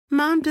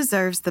Mom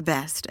deserves the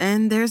best,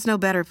 and there's no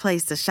better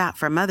place to shop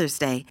for Mother's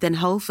Day than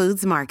Whole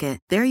Foods Market.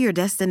 They're your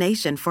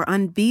destination for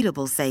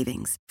unbeatable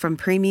savings, from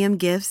premium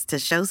gifts to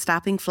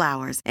show-stopping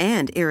flowers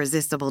and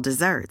irresistible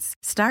desserts.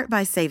 Start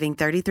by saving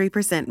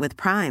 33% with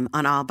Prime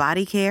on all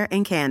body care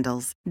and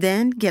candles.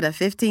 Then get a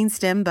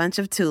 15-stem bunch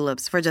of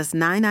tulips for just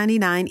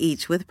 $9.99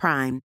 each with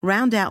Prime.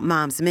 Round out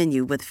Mom's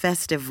menu with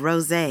festive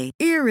rosé,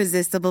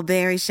 irresistible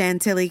berry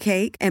chantilly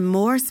cake, and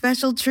more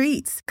special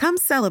treats. Come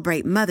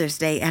celebrate Mother's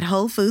Day at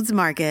Whole Foods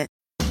Market.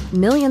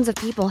 Millions of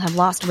people have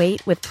lost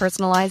weight with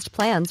personalized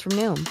plans from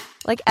Noom.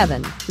 Like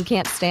Evan, who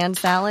can't stand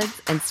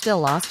salads and still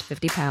lost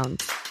 50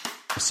 pounds.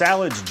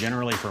 Salads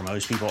generally for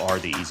most people are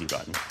the easy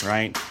button,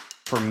 right?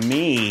 For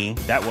me,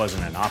 that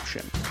wasn't an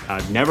option.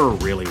 I never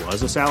really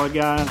was a salad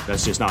guy.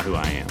 That's just not who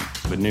I am.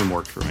 But Noom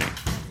worked for me.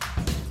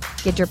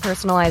 Get your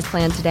personalized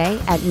plan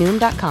today at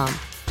Noom.com.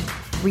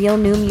 Real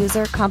Noom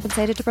user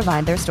compensated to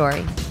provide their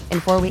story.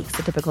 In 4 weeks,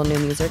 the typical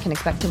Noom user can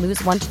expect to lose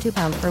 1 to 2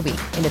 pounds per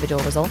week.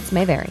 Individual results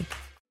may vary.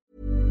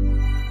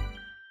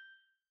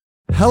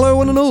 Hello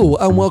one and all,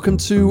 and welcome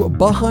to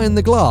Behind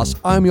the Glass.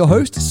 I'm your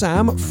host,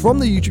 Sam, from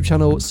the YouTube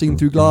channel Seen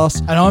Through Glass.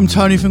 And I'm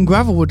Tony from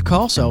Gravelwood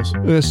Car Sales.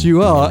 Yes,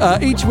 you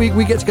are. Each week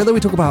we get together, we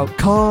talk about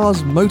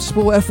cars,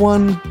 motorsport,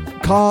 F1,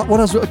 what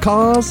else?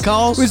 Cars?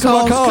 We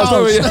talk about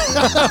cars.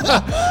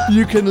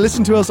 You can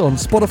listen to us on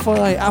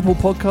Spotify, Apple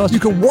Podcasts. You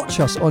can watch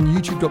us on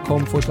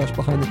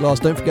youtube.com/Behind the Glass.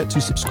 Don't forget to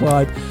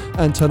subscribe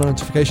and turn on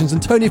notifications.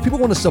 And Tony, if people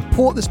want to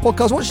support this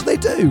podcast, what should they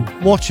do?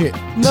 Watch it.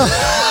 No.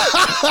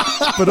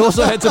 But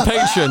also head to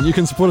Patreon. You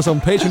can support us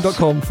on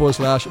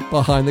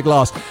patreon.com/Behind the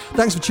Glass.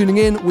 Thanks for tuning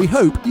in. We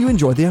hope you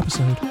enjoyed the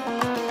episode.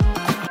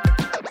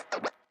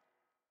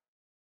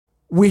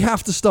 We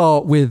have to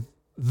start with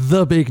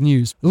the big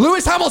news.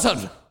 Lewis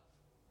Hamilton!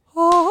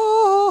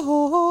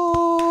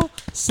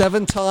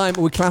 7-time,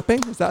 are we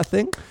clapping? Is that a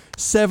thing?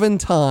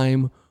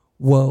 7-time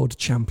world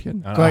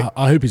champion. Great.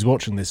 I hope he's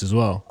watching this as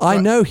well. I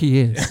know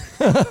he is.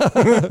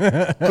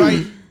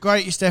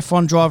 Greatest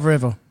F1 driver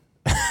ever.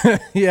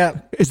 Yeah.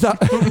 Is that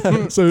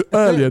so?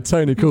 Earlier,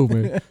 Tony called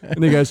me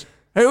and he goes,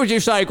 "Who would you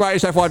say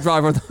greatest F1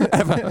 driver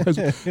ever?"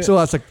 So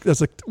that's like,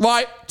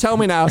 right, tell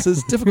me now. So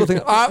it's a difficult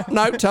thing.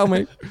 No, tell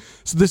me.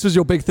 So this was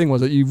your big thing,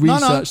 was it? You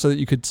researched so that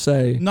you could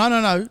say...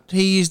 No.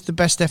 He is the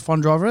best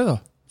F1 driver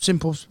ever.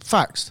 Simple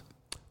facts.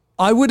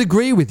 I would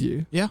agree with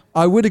you. Yeah.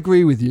 I would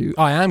agree with you.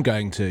 I am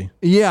going to.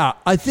 Yeah,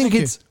 I think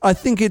it's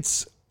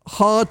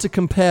hard to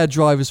compare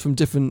drivers from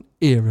different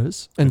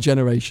eras and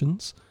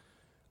generations.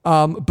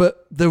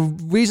 But the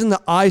reason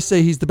that I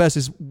say he's the best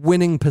is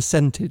winning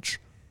percentage.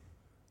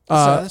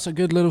 That's a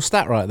good little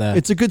stat right there.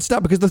 It's a good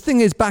stat because the thing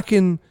is, back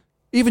in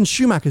even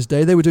Schumacher's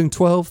day, they were doing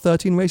 12,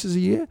 13 races a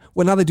year.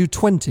 Well, now they do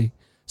 20.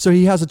 So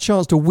he has a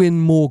chance to win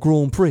more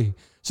Grand Prix.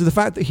 So the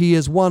fact that he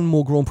has won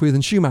more Grand Prix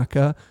than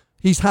Schumacher,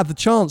 he's had the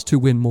chance to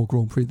win more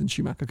Grand Prix than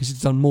Schumacher because he's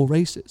done more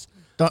races.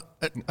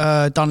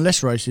 Done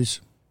less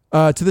races.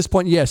 To this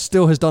point, yes,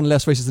 still has done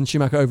less races than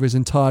Schumacher over his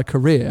entire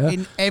career.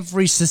 In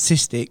every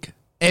statistic...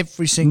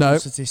 Every single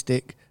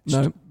statistic.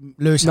 No.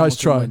 Lewis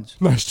Hamilton wins.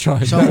 Nice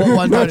try. So what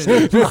one nice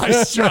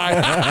try.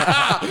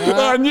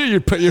 I knew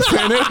you'd put your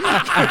pin in it.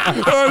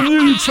 I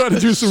knew you'd try to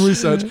do some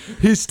research.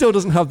 He still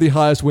doesn't have the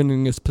highest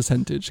winningest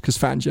percentage because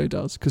Fangio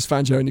does. Because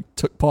Fangio only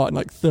took part in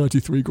like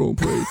 33 Grand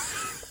Prix.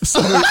 So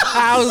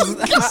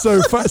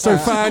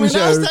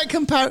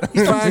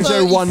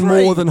Fangio won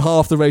more than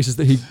half the races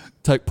that he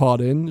took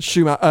part in.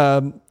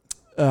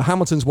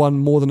 Hamilton's won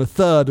more than a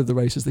third of the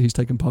races that he's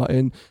taken part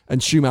in,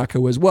 and Schumacher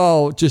was,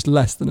 just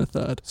less than a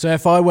third. So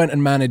if I went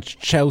and managed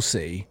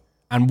Chelsea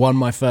and won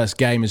my first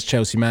game as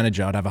Chelsea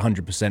manager, I'd have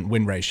 100%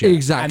 win ratio.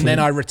 Exactly. And then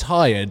I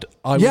retired,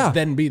 I would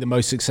then be the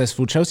most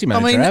successful Chelsea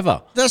manager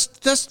ever.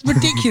 That's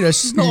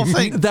ridiculous. It's not a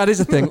thing. That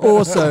is a thing.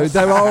 Also,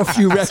 there are a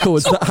few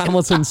records that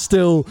Hamilton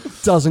still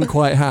doesn't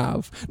quite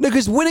have. No,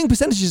 because winning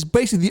percentage is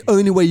basically the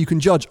only way you can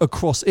judge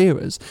across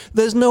eras.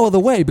 There's no other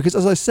way, because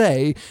as I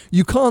say,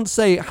 you can't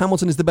say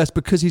Hamilton is the best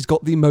because he's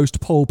got the most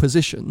pole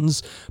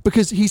positions,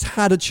 because he's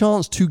had a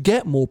chance to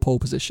get more pole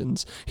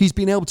positions. He's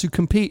been able to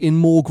compete in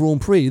more Grand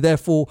Prix.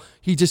 Therefore,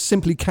 he just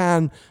simply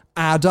can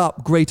add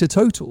up greater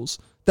totals.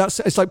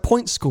 It's like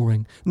point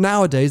scoring.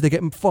 Nowadays, they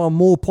get far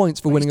more points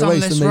for winning a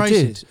race than they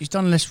did. He's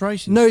done less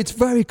races. No, it's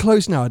very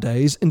close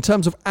nowadays in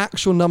terms of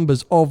actual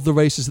numbers of the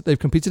races that they've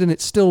competed in.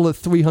 It's still at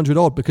 300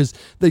 odd because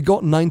they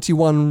got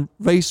 91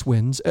 race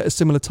wins at a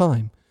similar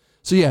time.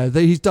 So yeah,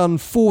 he's done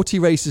 40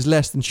 races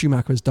less than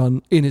Schumacher has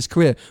done in his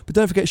career. But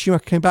don't forget,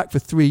 Schumacher came back for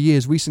 3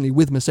 years recently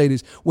with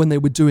Mercedes when they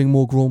were doing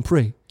more Grand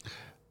Prix.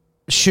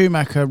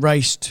 Schumacher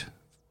raced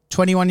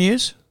 21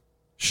 years?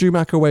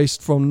 Schumacher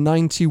raced from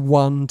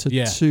 91 to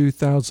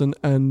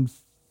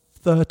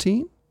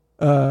 2013?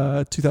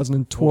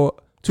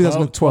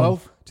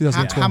 2012.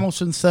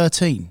 Hamilton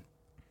 13.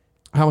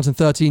 Hamilton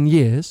 13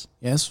 years?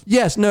 Yes.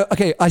 Yes, no,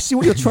 okay, I see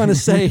what you're trying to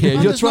say here.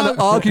 You're trying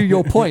to argue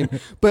your point.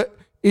 But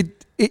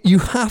you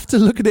have to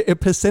look at it a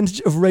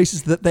percentage of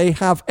races that they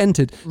have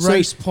entered.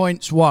 Race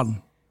points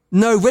won.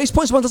 No, race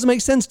points one doesn't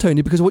make sense,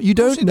 Tony, because what you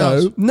don't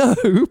know... No,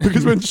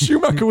 because when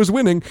Schumacher was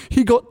winning,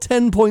 he got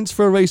 10 points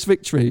for a race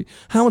victory.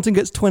 Hamilton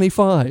gets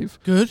 25.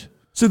 Good.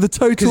 So the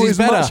total is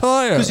much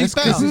higher. Because he's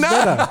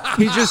better.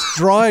 He just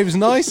drives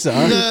nicer.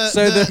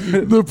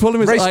 The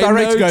problem is race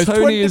director goes,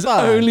 Tony is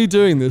 25. only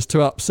doing this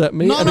to upset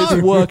me, and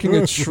it's working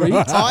a treat.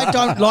 I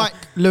don't like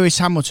Lewis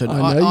Hamilton.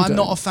 I know you I'm don't.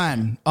 not a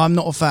fan.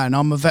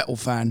 I'm a Vettel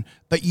fan.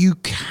 But you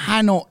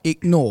cannot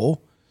ignore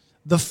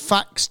the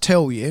facts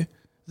tell you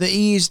that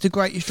he is the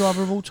greatest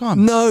driver of all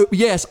time. No,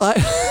 yes,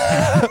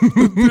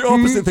 the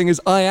opposite thing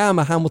is I am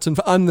a Hamilton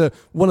fan. I'm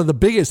one of the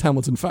biggest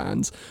Hamilton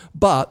fans.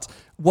 But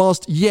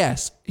whilst,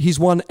 yes, he's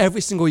won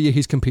every single year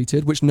he's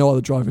competed, which no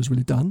other driver has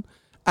really done,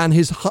 and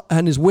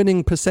his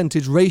winning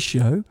percentage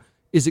ratio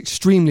is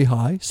extremely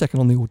high, second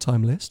on the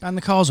all-time list. And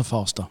the cars are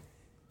faster.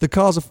 The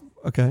cars are...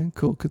 Okay,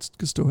 cool,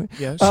 good story.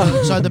 Yeah,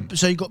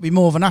 so you've got to be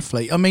more of an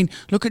athlete. I mean,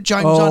 look at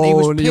James Hunt. He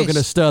was pissed. You're going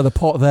to stir the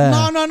pot there.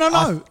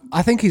 No.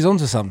 I think he's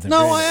onto something.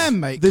 No, really. I am,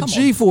 mate. The Come on.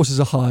 G-forces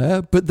are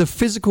higher, but the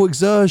physical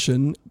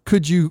exertion,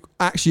 could you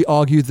actually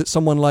argue that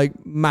someone like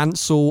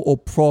Mansell or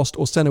Prost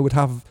or Senna would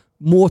have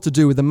more to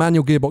do with the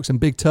manual gearbox and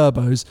big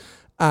turbos?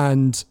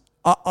 And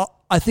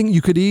I think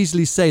you could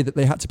easily say that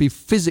they had to be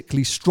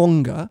physically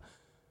stronger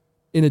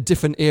in a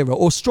different era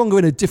or stronger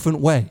in a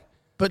different way.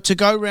 But to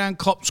go round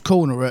Copse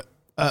Corner at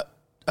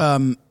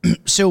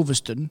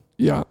Silverstone,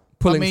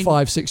 Pulling I mean,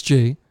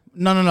 5-6G.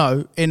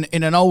 No. In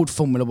an old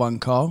Formula One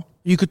car,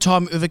 you could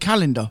time it with a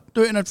calendar.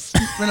 Do it in a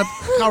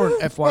current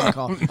F1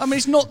 car. I mean,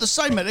 it's not the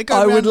same, mate. They go I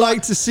round would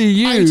like to see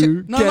you get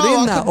in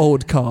that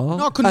old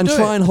car and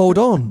try and hold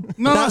on.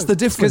 No. That's the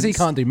difference. Because he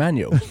can't do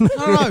manual.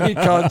 No. He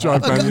can't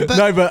drive manual.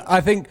 No, but I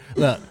think,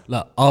 look,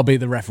 I'll be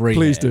the referee.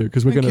 Please here. do,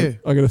 because I'm going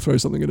to throw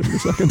something at him in a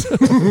second.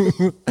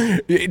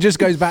 It just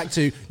goes back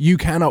to you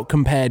cannot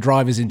compare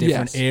drivers in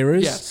different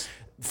eras. Yes.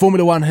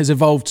 Formula One has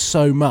evolved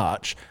so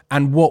much,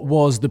 and what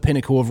was the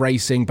pinnacle of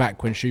racing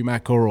back when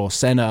Schumacher or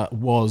Senna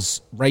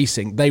was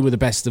racing, they were the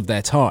best of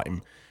their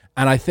time.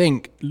 And I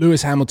think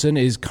Lewis Hamilton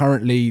is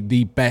currently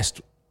the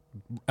best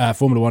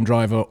Formula One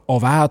driver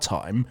of our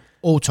time.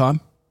 all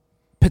time.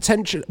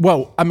 Potential.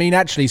 Well, I mean,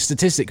 actually,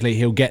 statistically,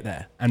 he'll get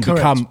there and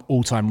become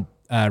all-time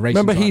racing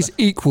Remember, driver. he's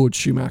equalled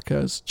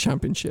Schumacher's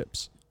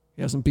championships.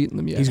 He hasn't beaten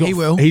them yet.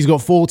 He's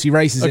got 40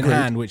 races Agreed. in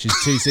hand, which is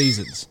 2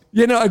 seasons.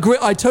 Yeah, no,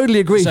 I totally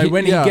agree. So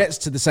when he gets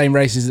to the same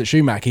races that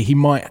Schumacher, he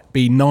might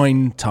be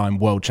 9-time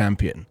world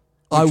champion.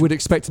 I would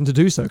expect him to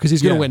do so because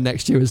he's going to win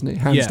next year, isn't he?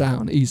 Hands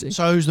down, easy.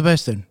 So who's the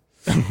best then?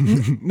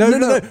 No.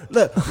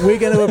 Look, we're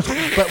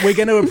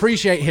going to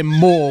appreciate him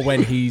more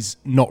when he's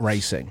not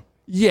racing.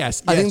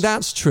 Yes, I think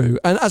that's true.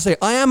 And as I say,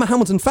 I am a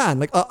Hamilton fan.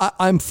 Like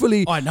I'm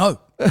fully. I know.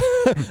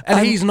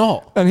 And he's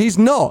not. And he's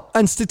not.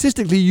 And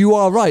statistically, you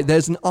are right.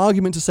 There's an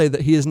argument to say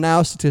that he is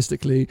now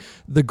statistically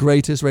the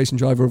greatest racing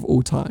driver of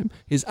all time.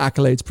 His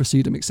accolades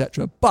precede him,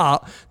 etc.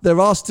 But there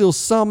are still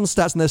some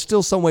stats and there's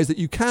still some ways that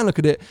you can look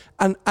at it.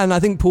 And I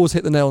think Paul's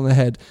hit the nail on the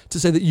head to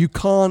say that you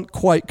can't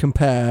quite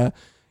compare.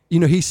 You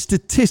know, he's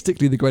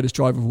statistically the greatest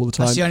driver of all the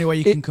time. That's the only way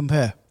you can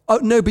compare. Oh,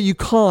 no, but you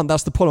can't.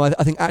 That's the problem.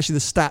 I think actually the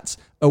stats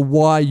are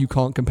why you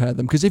can't compare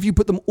them. Because if you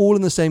put them all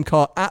in the same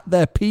car at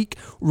their peak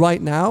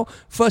right now,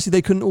 firstly,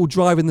 they couldn't all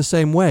drive in the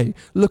same way.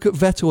 Look at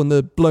Vettel and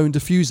the blown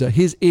diffuser,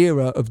 his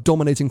era of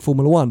dominating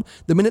Formula One.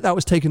 The minute that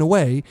was taken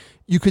away,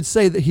 you could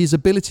say that his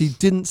ability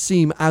didn't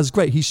seem as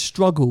great. He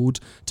struggled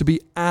to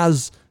be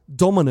as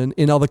dominant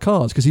in other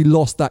cars because he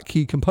lost that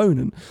key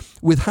component.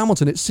 With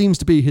Hamilton, it seems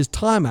to be his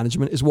tyre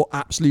management is what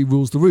absolutely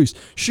rules the roost.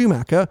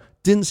 Schumacher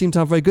didn't seem to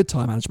have very good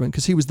tyre management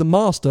because he was the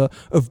master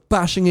of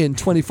bashing in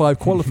 25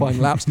 qualifying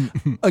laps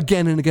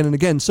again and again and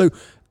again. So,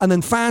 and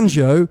then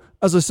Fangio,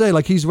 as I say,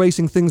 like he's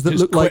racing things that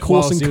Just look like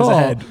quit horse and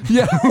whilst he was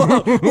car.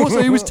 ahead. Yeah.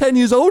 Also, he was 10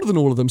 years older than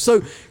all of them.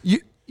 So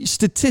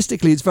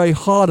statistically, it's very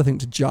hard, I think,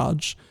 to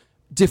judge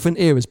different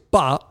eras.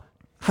 But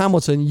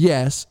Hamilton,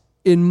 yes,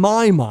 in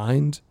my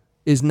mind,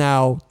 is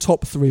now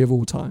top 3 of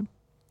all time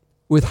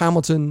with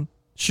Hamilton,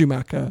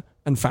 Schumacher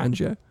and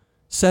Fangio.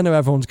 Senna,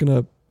 everyone's going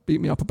to beat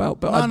me up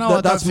about, but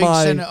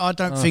I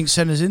don't think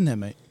Senna's in there,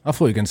 mate. I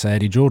thought you were going to say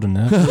Eddie Jordan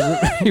there.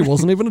 He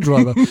wasn't even a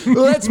driver.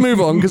 Let's move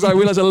on because I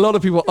realise a lot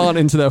of people aren't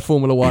into their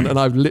Formula One and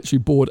I've literally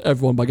bored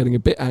everyone by getting a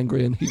bit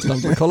angry and heated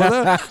under the collar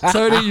there.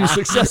 Tony, you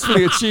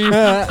successfully achieved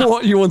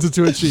what you wanted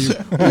to achieve.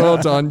 Well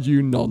done,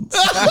 you nonce.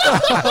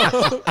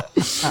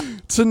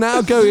 To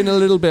now go in a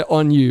little bit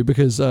on you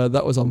because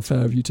that was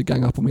unfair of you to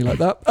gang up on me like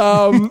that.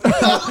 Are we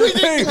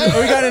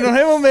going in on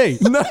him or me?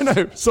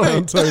 No, sorry,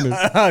 on Tony.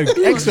 Oh,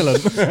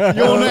 excellent.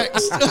 You're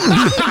next.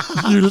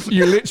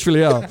 You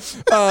literally are.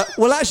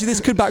 Well, actually,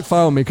 this could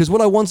backfire on me because what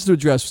I wanted to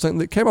address was something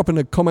that came up in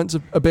the comments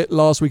a bit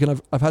last week,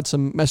 and I've had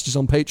some messages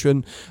on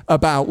Patreon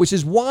about, which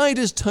is why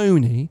does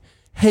Tony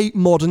hate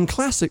modern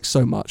classics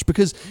so much?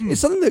 Because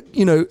it's something that,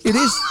 you know, it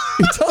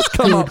does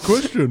come up.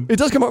 Question. It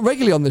does come up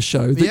regularly on this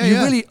show that you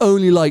Yeah. really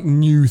only like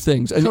new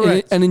things.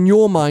 Correct. And in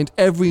your mind,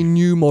 every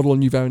new model and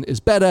new variant is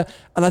better.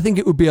 And I think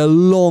it would be a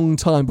long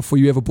time before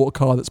you ever bought a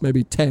car that's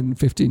maybe 10,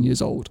 15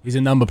 years old. He's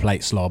a number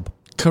plate slob.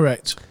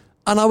 Correct.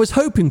 And I was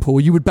hoping, Paul,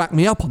 you would back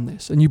me up on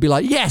this. And you'd be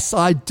like, yes,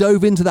 I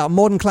dove into that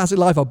modern classic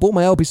life. I bought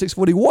my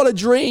LP640. What a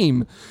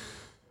dream.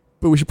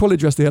 But we should probably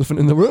address the elephant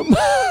in the room.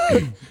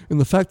 In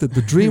the fact that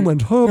the dream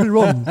went horribly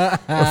wrong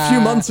a few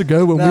months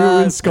ago when we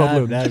were in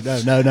Scotland.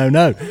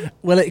 No.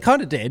 Well, it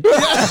kind of did.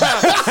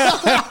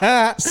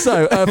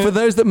 So, for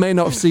those that may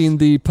not have seen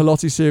the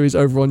Pelotti series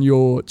over on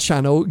your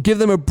channel, give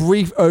them a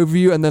brief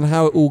overview and then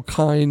how it all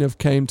kind of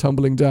came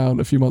tumbling down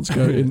a few months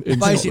ago in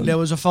Basically, Scotland. there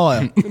was a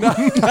fire. No,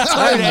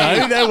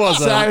 there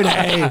wasn't.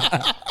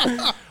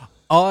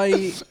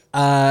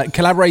 I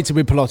collaborated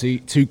with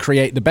Pelotti to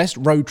create the best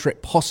road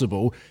trip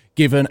possible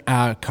given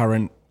our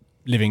current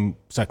living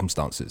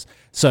circumstances.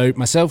 So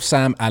myself,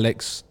 Sam,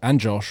 Alex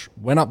and Josh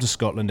went up to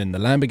Scotland in the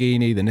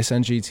Lamborghini, the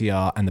Nissan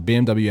GTR and the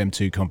BMW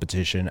M2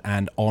 competition,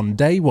 and on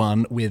day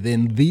one,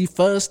 within the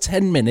first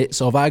 10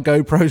 minutes of our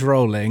GoPros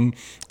rolling,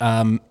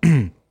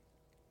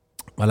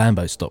 my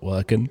Lambo stopped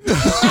working.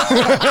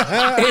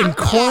 In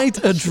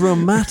quite a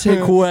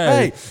dramatic way.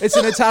 Hey, it's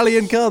an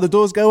Italian car. The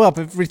doors go up.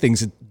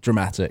 Everything's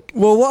dramatic.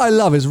 Well, what I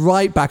love is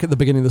right back at the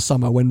beginning of the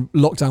summer when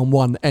lockdown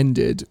 1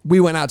 ended,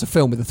 we went out to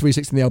film with the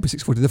 360 and the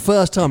LP640. The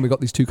first time we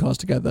got these two cars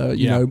together,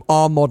 you know,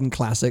 our modern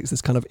classics,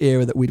 this kind of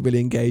era that we'd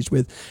really engaged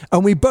with.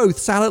 And we both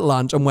sat at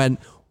lunch and went,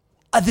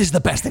 this is the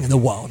best thing in the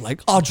world.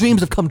 Like, our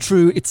dreams have come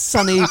true. It's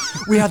sunny.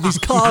 We have these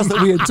cars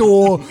that we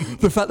adore.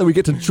 The fact that we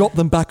get to drop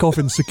them back off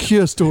in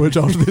secure storage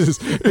after this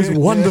is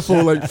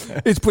wonderful. Like,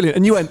 it's brilliant.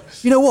 And you went,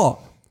 you know what?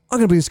 I'm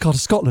going to bring this car to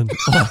Scotland.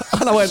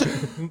 And I went,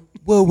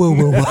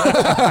 whoa.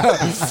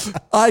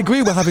 I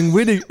agree we're having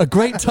really a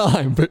great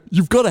time, but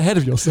you've got ahead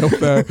of yourself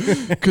there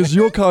because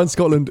your car in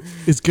Scotland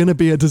is going to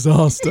be a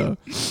disaster.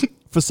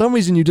 For some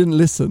reason, you didn't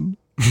listen.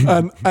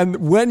 And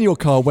when your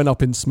car went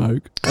up in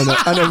smoke and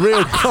a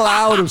real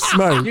cloud of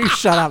smoke, You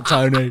shut up,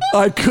 Tony.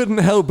 I couldn't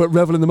help but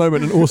revel in the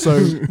moment and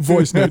also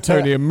voice note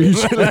Tony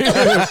immediately.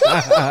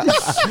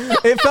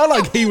 It felt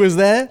like he was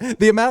there.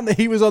 The amount that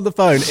he was on the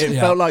phone, it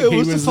felt like he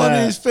was the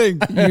funniest thing.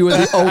 You were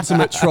the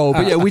ultimate troll.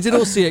 But yeah, we did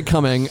all see it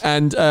coming.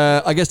 And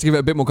I guess to give it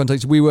a bit more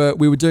context, we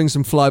were doing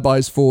some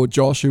flybys for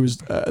Josh, who was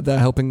there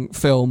helping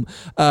film.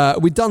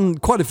 We'd done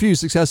quite a few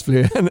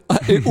successfully, and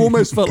it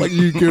almost felt like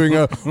you doing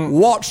a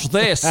watch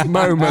this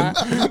moment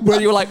where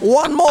you were like,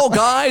 one more,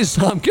 guys,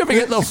 I'm giving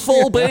it the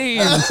full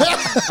beam.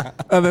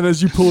 And then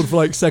as you pulled for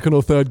like second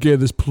or third gear,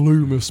 this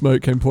plume of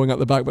smoke came pouring out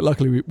the back, but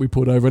luckily we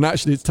pulled over, and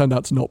actually it's turned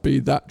out to not be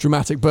that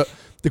dramatic. But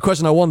the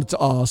question I wanted to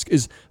ask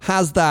is,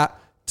 has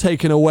that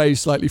taken away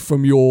slightly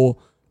from your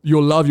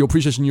love, your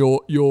appreciation,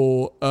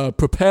 your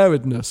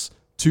preparedness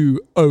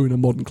to own a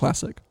modern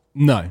classic?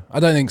 No, I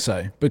don't think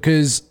so,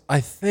 because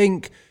I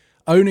think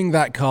owning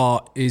that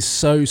car is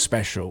so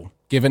special.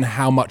 Given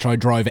how much I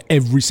drive it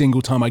every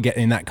single time I get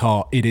in that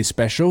car, it is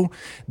special,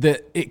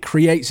 that it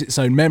creates its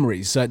own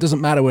memories. So it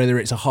doesn't matter whether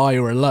it's a high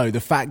or a low.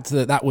 The fact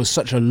that that was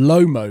such a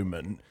low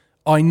moment,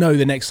 I know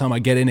the next time I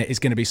get in it, it's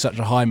going to be such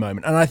a high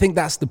moment. And I think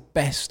that's the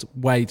best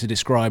way to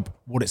describe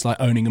what it's like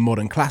owning a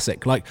modern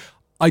classic. Like,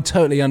 I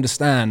totally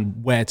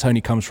understand where Tony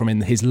comes from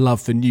in his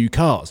love for new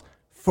cars,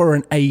 for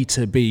an A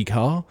to B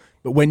car.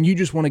 But when you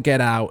just want to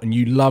get out and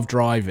you love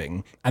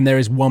driving, and there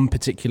is one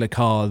particular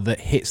car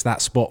that hits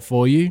that spot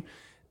for you,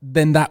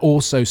 then that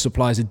also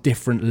supplies a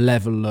different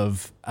level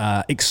of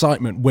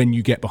excitement when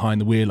you get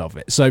behind the wheel of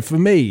it. So for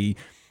me,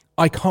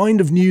 I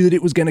kind of knew that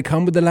it was going to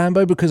come with the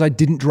Lambo because I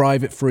didn't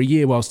drive it for a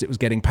year whilst it was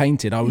getting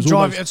painted. I was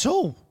Drive it at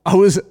all?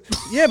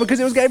 because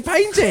it was getting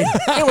painted.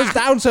 It was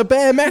down to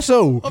bare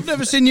metal. I've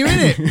never seen you in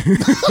it.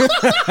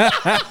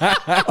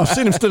 I've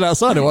seen him stood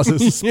outside it whilst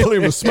this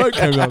plume of smoke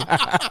came down.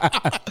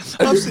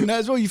 I've seen that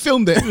as well. You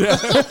filmed it.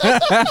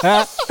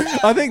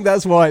 I think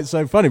that's why it's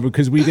so funny,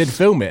 because we did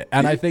film it.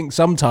 And I think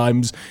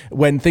sometimes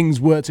when things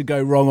were to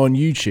go wrong on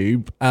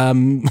YouTube,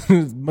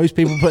 most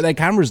people put their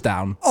cameras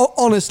down. Oh,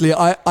 honestly,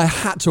 I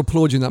had to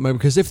applaud you in that moment,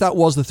 because if that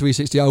was the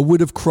 360, I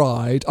would have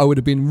cried. I would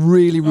have been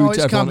really rude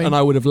to everyone, and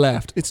I would have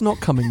left. It's not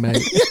coming, mate.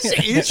 Yes,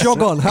 it is.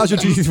 Jog on. How's your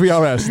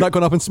GT3 RS? That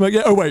gone up in smoke?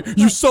 Yeah. Oh wait,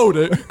 you sold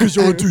it because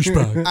you're a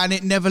douchebag. And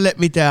it never let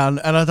me down.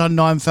 And I'd done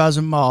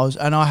 9,000 miles,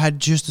 and I had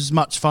just as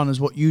much fun as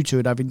what you two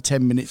would have in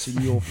 10 minutes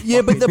in your.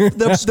 Yeah, but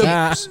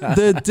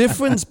the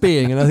difference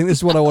being, and I think this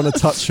is what I want to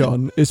touch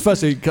on, is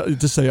firstly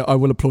to say I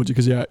will applaud you,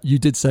 because you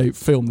did say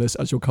film this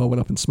as your car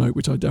went up in smoke,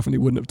 which I definitely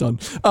wouldn't have done.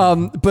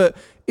 But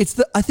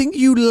it's I think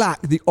you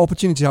lack the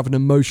opportunity to have an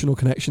emotional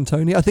connection,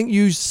 Tony. I think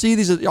you see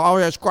these as, oh,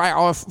 yeah, it's great.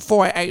 Oh,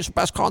 488 is the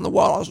best car in the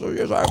world. I'll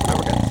use it over and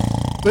over again.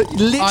 But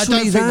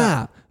literally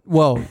that.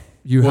 Well,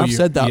 you have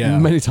said that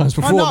many times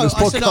before on this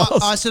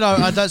podcast. I said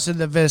I don't say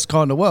the best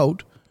car in the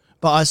world.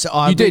 But I said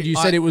you did. You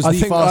said it was the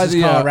fastest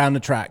car around the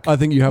track. I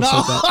think you have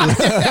said that.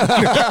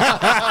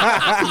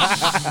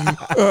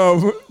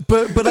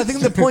 But I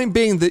think the point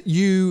being that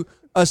you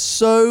are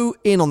so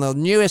in on the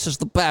newest is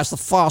the best, the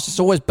fastest,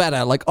 always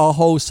better. Like our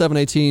whole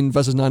 718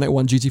 versus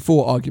 981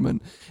 GT4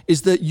 argument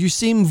is that you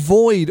seem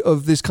void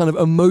of this kind of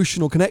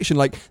emotional connection.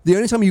 Like the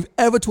only time you've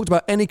ever talked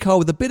about any car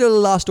with a bit of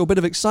lust or a bit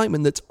of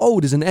excitement that's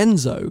old is an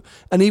Enzo.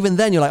 And even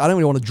then you're like, I don't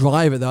really want to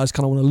drive it though. I just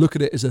kind of want to look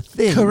at it as a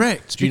thing.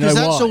 Correct. Do you Because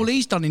know that's why? all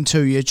he's done in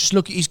 2 years. Just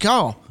look at his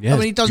car. Yeah, I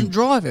mean, he doesn't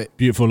drive it.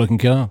 Beautiful looking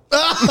car.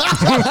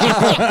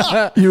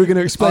 You were going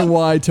to explain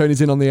why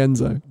Tony's in on the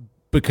Enzo.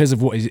 Because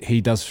of what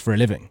he does for a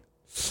living.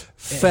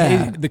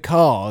 Fair. The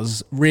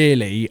cars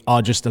really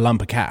are just a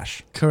lump of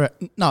cash.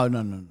 Correct. No.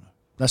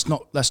 That's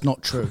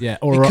not true. Yeah,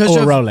 or a Because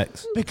of-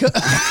 Rolex.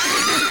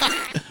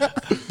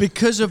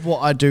 Because of what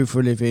I do for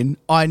a living,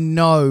 I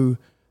know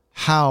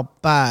how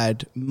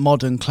bad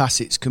modern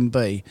classics can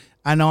be.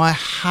 And I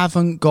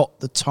haven't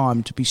got the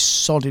time to be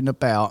sodding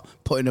about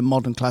putting a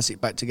modern classic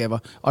back together.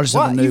 I just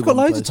have a new You've got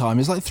one, loads please. of time.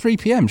 It's like 3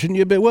 p.m. Shouldn't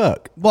you be at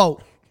work?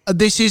 Well,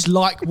 this is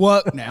like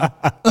work now.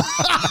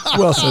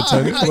 Well said,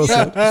 Tony. Well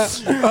said.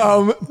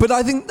 But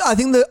I think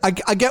that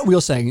I get what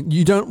you're saying.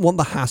 You don't want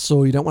the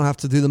hassle. You don't want to have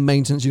to do the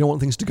maintenance. You don't want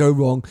things to go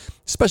wrong,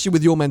 especially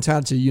with your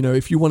mentality. You know,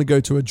 if you want to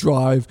go to a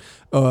drive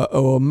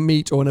or a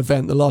meet or an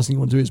event, the last thing you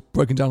want to do is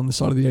broken down on the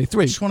side of the I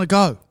A3. just want to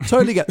go.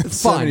 Totally get it.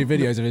 So many Fine.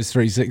 videos of his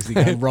 360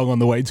 going wrong on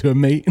the way to a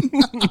meet. Do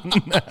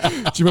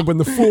you remember when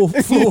the floor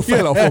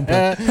fell off one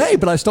point? Hey,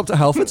 but I stopped at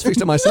Halfords,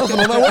 fixed it myself,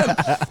 and on I went.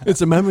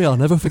 It's a memory I'll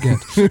never forget.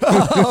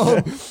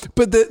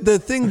 But the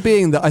thing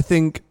being that I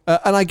think,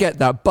 and I get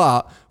that,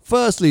 but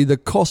firstly, the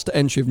cost to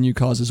entry of new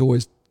cars is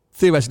always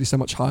theoretically so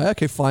much higher.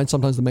 Okay, fine.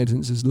 Sometimes the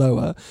maintenance is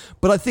lower.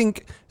 But I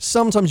think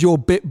sometimes you're a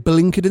bit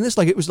blinkered in this.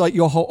 Like it was like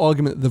your whole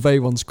argument that the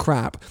Veyron's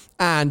crap.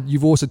 And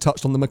you've also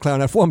touched on the McLaren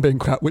F1 being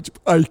crap, which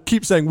I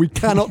keep saying we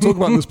cannot talk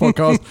about in this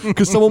podcast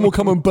because someone will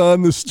come and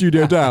burn the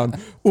studio down.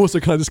 Also,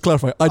 can I just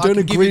clarify? I don't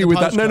can give agree you the with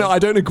that. No, postcode. I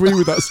don't agree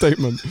with that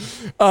statement.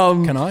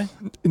 Can I?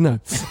 No.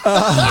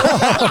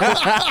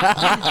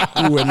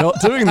 We're not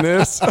doing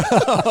this.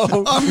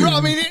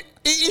 I mean, it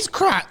is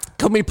crap.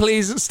 Can we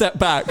please step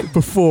back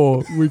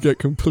before we get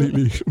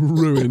completely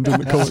ruined in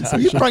the comment You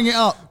section? bring it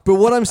up. But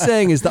what I'm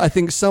saying is that I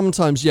think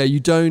sometimes, you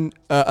don't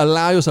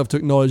allow yourself to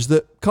acknowledge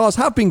that cars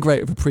have been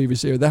great of a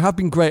previous era. They have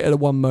been great at a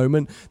one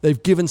moment.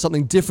 They've given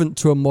something different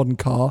to a modern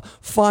car.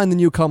 Fine, the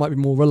new car might be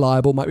more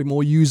reliable, might be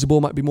more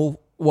usable, might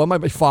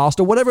be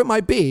faster, whatever it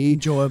might be.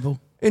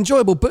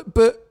 Enjoyable,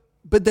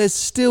 but there's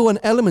still an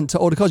element to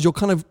older cars. You're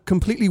kind of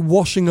completely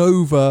washing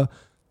over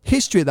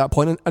history at that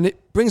point, and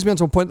it brings me on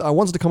to a point that I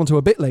wanted to come on to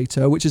a bit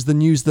later, which is the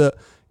news that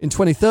in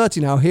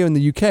 2030 now, here in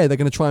the UK, they're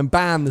going to try and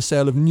ban the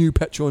sale of new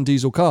petrol and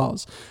diesel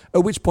cars.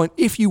 At which point,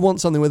 if you want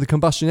something with a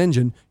combustion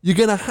engine, you're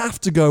going to have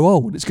to go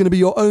old. It's going to be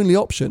your only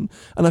option.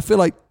 And I feel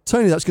like,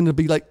 Tony, that's going to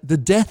be like the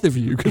death of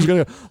you, because you're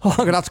going to go, I'm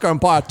going to have to go and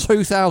buy a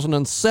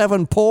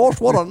 2007 Porsche.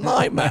 What a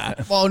nightmare.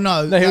 Well,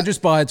 no. No, he'll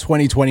just buy a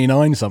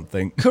 2029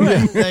 something.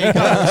 Correct. There you go.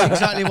 That's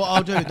exactly what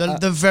I'll do.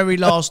 The very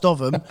last of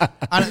them.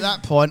 And at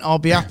that point, I'll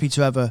be happy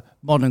to have a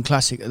modern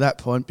classic at that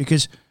point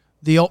because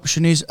the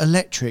option is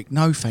electric.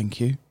 No, thank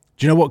you.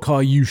 Do you know what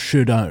car you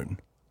should own?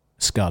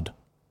 Scud.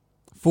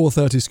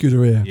 430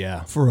 Scuderia.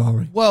 Yeah.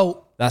 Ferrari.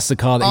 Well, That's the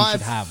car that you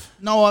should have.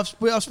 No, I've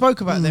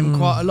spoke about them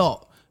quite a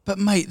lot. But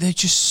mate,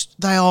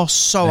 they are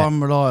so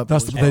unreliable.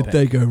 That's as the well.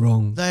 they go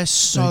wrong. They're They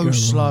so go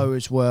slow wrong.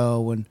 as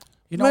well, and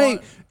you know, Mate,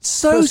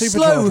 so Put a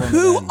slow. supercharger on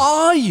Who it then.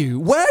 are you?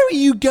 Where are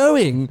you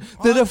going?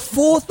 That a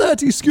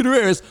 430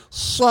 Scuderia is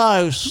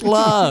so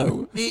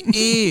slow. it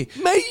is.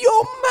 Mate,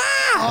 you're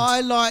mad.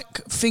 I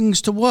like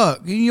things to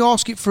work. You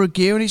ask it for a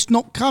gear, and it's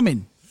not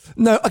coming.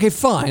 No, okay,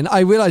 fine.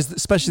 I realise that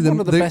especially One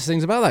of the best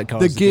things about that car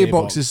the is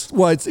gearbox is,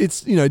 well,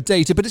 it's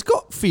dated, but it's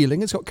got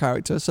feeling, it's got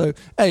character. So,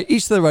 hey,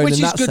 each to their own Which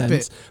in is that good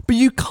sense. bit. But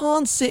you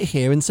can't sit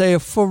here and say a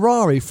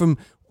Ferrari from,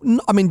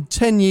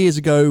 10 years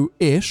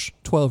ago-ish,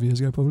 12 years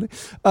ago probably,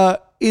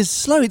 is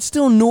slow. It's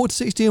still 0 to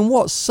 60 in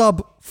what?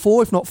 Sub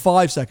 4, if not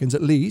 5 seconds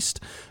at least.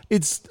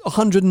 It's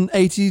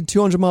 180,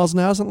 200 miles an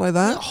hour, something like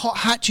that. Hot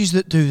hatches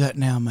that do that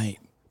now, mate.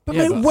 But,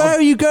 Yeah, mate, but where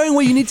are you going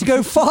where you need to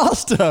go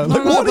faster?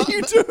 Like, what but- are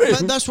you doing?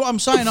 But that's what I'm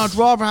saying. I'd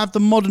rather have the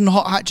modern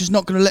hot hatches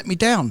not going to let me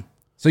down.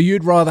 So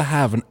you'd rather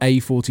have an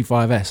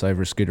A45S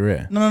over a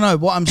Scuderia? No.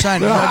 What I'm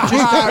saying is,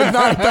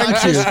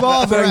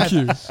 Thank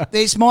you.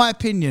 It's my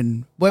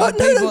opinion. Whether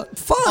no,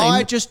 fine.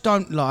 I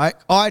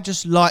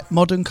just like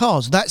modern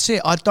cars. That's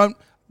it.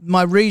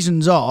 My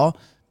reasons are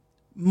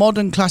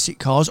modern classic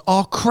cars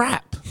are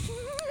crap.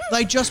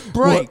 They just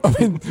break.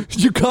 What? I mean,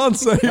 you can't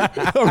say.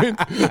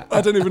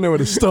 I don't even know where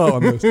to start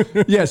on this.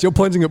 Yes, you're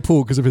pointing at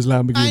Paul because of his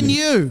Lamborghini. And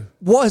you.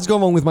 What has gone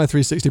wrong with my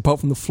 360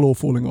 apart from the floor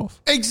falling off?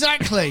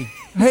 Exactly.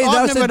 Hey, I've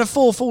that's never had a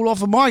fall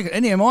off of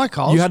any of my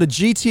cars. You had a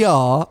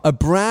GTR, a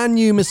brand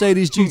new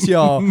Mercedes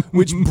GTR,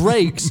 which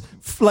brakes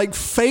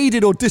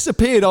faded or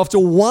disappeared after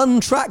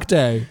one track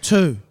day.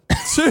 2.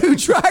 2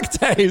 track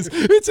days.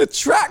 It's a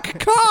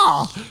track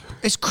car.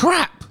 It's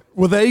crap.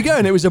 Well, there you go.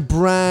 And it was a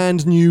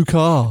brand new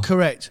car.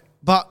 Correct.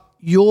 But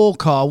your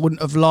car wouldn't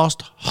have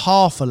lasted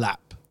half a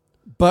lap.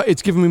 But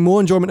it's given me more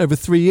enjoyment over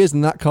 3 years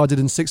than that car did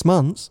in 6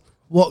 months.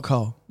 What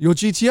car? Your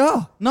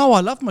GTR. No,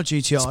 I love my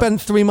GTR. Spent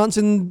 3 months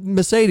in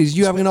Mercedes.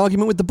 You having an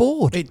argument with the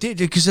board? It did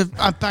because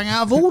I bang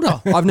out of order.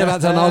 I've never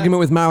had to have an argument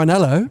with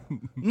Maranello.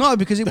 No,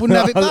 because it wouldn't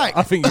have it back.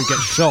 I think you'd get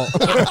shot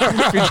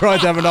if you tried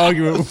to have an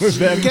argument with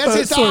them. Get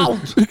it out.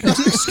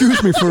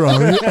 Excuse me,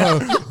 Ferrari.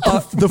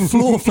 The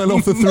floor fell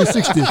off the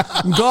 360.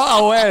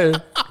 Go away.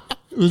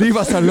 Leave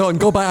us alone.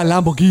 Go buy a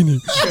Lamborghini.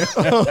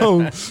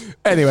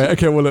 Anyway,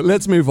 okay, well, look,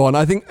 let's move on.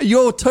 I think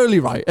you're totally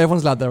right.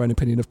 Everyone's allowed their own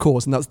opinion, of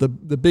course, and that's the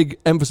big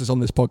emphasis on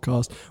this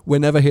podcast.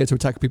 We're never here to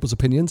attack people's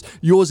opinions.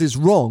 Yours is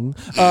wrong,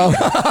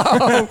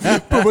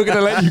 but we're going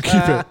to let you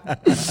keep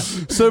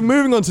it. So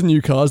moving on to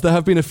new cars, there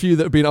have been a few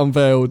that have been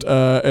unveiled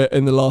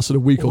in the last sort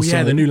of week or so.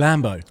 Yeah, the new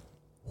Lambo.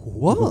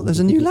 What? There's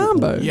a new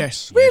Lambo?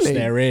 Yes. Really? Yes,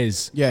 there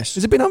is. Yes.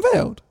 Has it been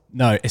unveiled?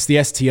 No, it's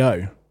the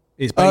STO.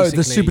 It's Oh, basically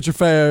the Super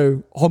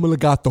Trofeo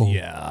Homologato.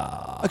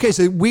 Yeah. Okay,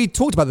 so we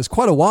talked about this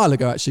quite a while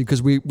ago, actually,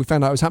 because we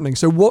found out it was happening.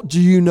 So what do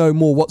you know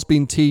more? What's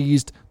been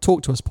teased?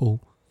 Talk to us,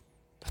 Paul.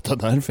 I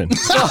don't know anything.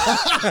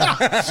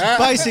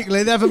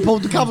 Basically, they haven't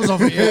pulled the covers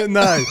off it yet.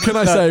 No. Can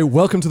I say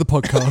welcome to the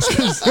podcast?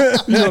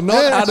 Because you're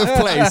not out of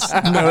place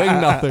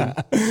knowing nothing.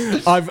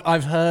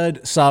 I've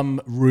heard some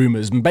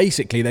rumours, and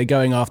basically they're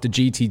going after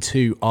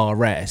GT2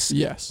 RS.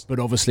 Yes. But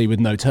obviously with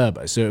no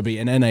turbo. So it'll be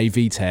an NA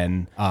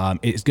V10.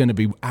 It's going to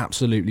be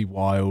absolutely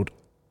wild.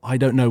 I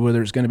don't know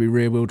whether it's going to be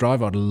rear-wheel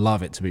drive. I'd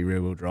love it to be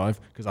rear-wheel drive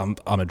because I'm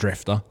a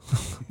drifter.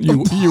 You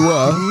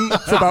were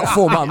for about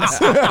 4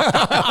 months.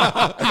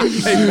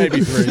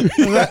 maybe 3.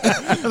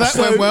 That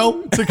went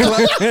well. To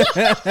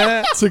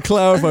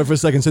clarify for a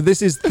second, so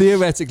this is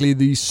theoretically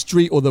the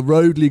street or the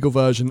road legal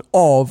version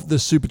of the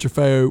Super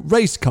Trofeo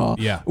race car.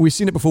 Yeah. We've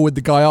seen it before with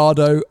the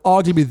Gallardo,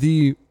 arguably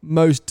the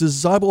most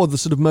desirable or the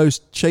sort of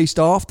most chased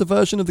after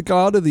version of the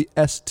Gallardo, the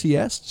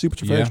STS, Super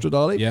Trofeo Yeah.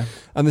 Stradale. Yeah.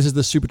 And this is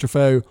the Super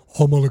Trofeo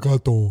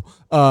Homologato,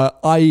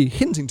 i.e.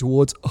 hinting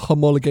towards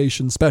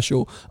homologation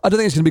special. I don't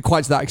think it's going to be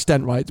quite to that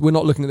extent, right? We're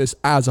not looking at this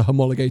as a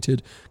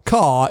homologated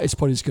car. It's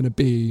probably just going to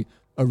be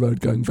a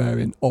road-going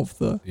variant of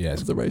the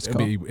race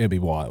car. It'll be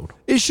wild.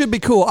 It should be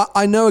cool.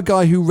 I know a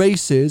guy who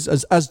races,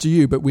 as do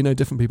you, but we know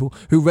different people,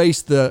 who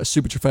race the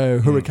Super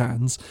Trofeo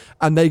Hurricanes,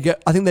 and I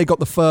think they got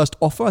the first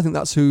offer. I think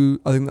that's who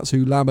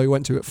Lambo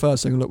went to at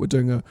first, saying, look, we're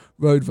doing a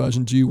road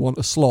version. Do you want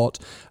a slot?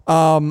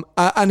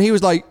 And he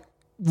was like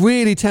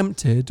really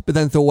tempted, but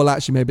then thought, well,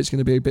 actually, maybe it's going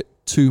to be a bit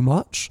too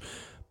much.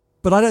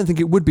 But I don't think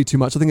it would be too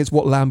much. I think it's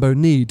what Lambo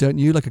need, don't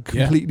you? Like a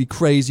completely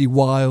crazy,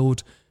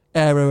 wild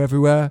aero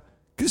everywhere.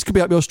 This could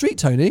be up your street,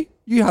 Tony.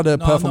 You had a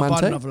No, I'm not Performante.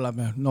 buying another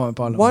Lambo. No,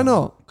 buying Why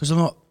not? Because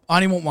I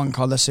only want one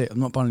car. That's it. I'm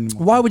not buying any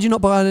more. Why would you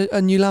not buy a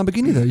new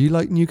Lamborghini though? You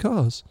like new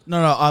cars.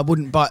 No, I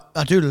wouldn't buy.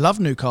 I do love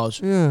new cars.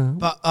 Yeah.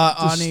 But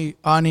I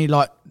need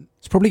like.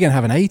 It's probably going to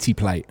have an 80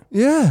 plate.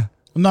 Yeah.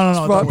 No. It's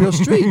right up your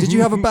street. Did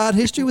you have a bad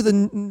history with a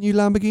new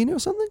Lamborghini or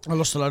something? I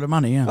lost a load of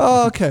money. Yeah.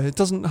 Oh, okay. It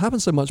doesn't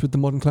happen so much with the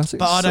modern classics.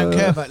 But I don't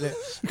care about it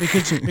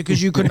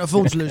because you couldn't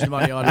afford to lose the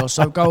money I lost.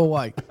 So go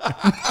away.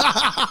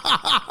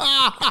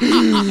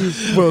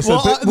 Well, so,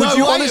 Well, but would no,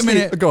 you wait a honestly?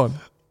 minute. Go on.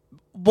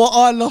 What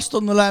I lost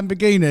on the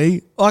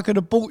Lamborghini, I could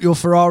have bought your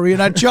Ferrari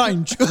and had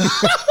change.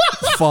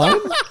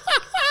 Fine.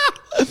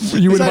 It's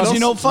You would have actually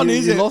not funny,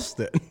 is You it? lost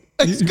it.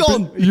 It's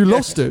gone. You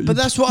lost it. But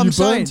that's what I'm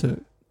saying. Burnt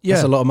it. Yeah.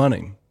 That's a lot of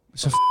money.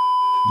 It's a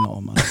not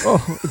a money.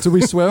 Oh, do we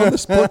swear on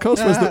this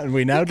podcast? Was And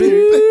we now do.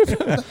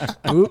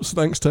 Oops,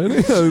 thanks,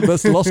 Tony.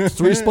 That's lost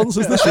 3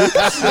 sponsors this week.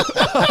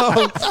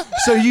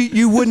 So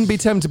you wouldn't be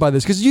tempted by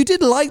this because you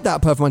did like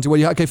that Performante where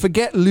you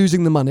forget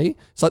losing the money.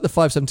 It's like the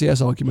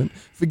 570S argument.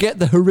 Forget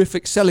the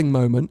horrific selling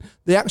moment.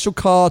 The actual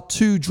car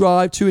to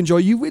drive, to enjoy.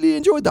 You really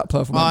enjoyed that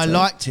Performante. I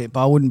liked it,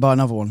 but I wouldn't buy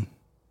another one.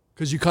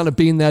 Because you kind of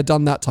been there,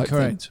 done that type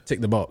Correct. thing.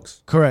 Tick the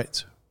box.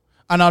 Correct.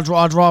 And I'd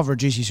rather a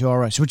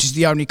GT2 RS, which is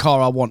the only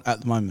car I want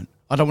at the moment.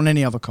 I don't want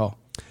any other car.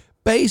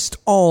 Based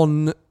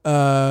on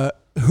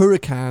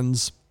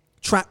Huracan's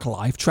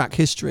track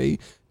history,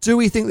 do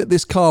we think that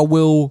this car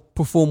will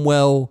perform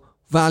well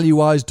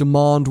value-wise,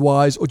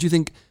 demand-wise, or do you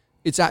think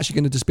it's actually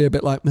going to just be a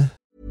bit like meh?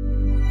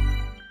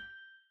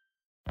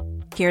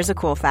 Here's a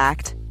cool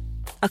fact.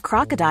 A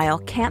crocodile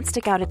can't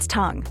stick out its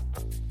tongue.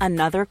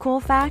 Another cool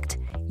fact,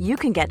 you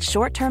can get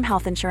short-term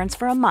health insurance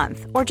for a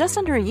month or just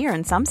under a year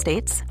in some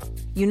states.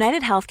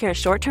 United Healthcare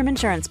short-term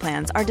insurance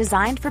plans are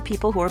designed for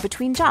people who are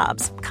between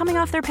jobs, coming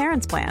off their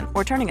parents' plan,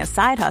 or turning a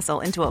side hustle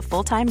into a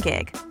full-time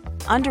gig.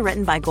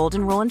 Underwritten by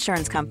Golden Rule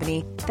Insurance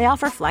Company, they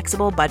offer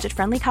flexible,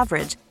 budget-friendly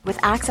coverage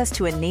with access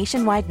to a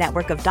nationwide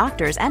network of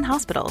doctors and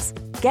hospitals.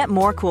 Get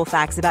more cool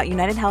facts about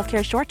United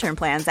Healthcare short-term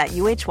plans at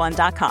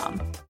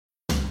uh1.com.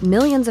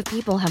 Millions of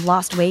people have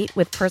lost weight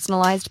with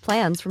personalized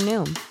plans from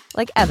Noom.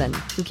 Like Evan,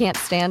 who can't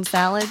stand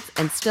salads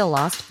and still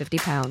lost 50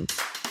 pounds.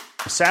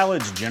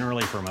 Salads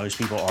generally for most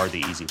people are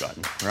the easy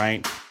button,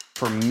 right?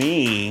 For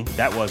me,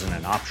 that wasn't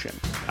an option.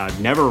 I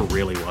never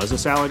really was a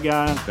salad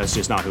guy. That's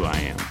just not who I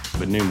am.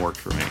 But Noom worked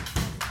for me.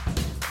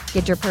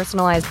 Get your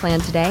personalized plan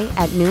today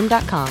at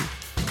Noom.com.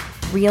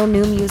 Real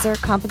Noom user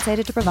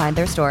compensated to provide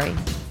their story.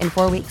 In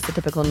 4 weeks, the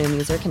typical Noom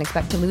user can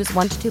expect to lose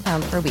 1 to 2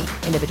 pounds per week.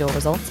 Individual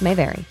results may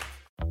vary.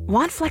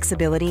 Want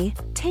flexibility?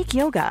 Take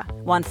yoga.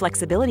 Want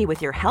flexibility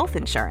with your health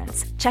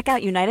insurance? Check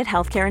out United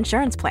Healthcare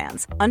Insurance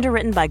Plans.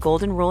 Underwritten by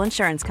Golden Rule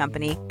Insurance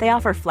Company, they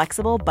offer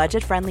flexible,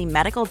 budget-friendly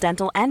medical,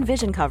 dental, and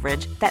vision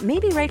coverage that may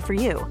be right for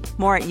you.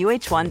 More at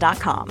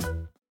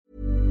uh1.com.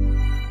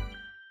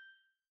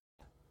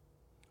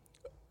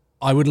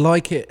 I would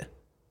like it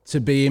to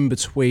be in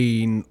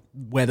between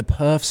where the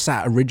perfs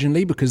sat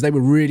originally, because they were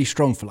really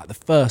strong for like the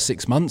first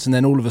 6 months, and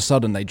then all of a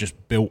sudden they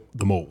just built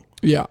them all.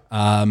 Yeah.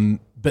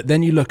 But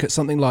then you look at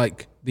something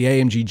like the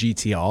AMG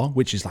GTR,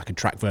 which is like a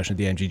track version of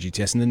the AMG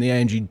GTS, and then the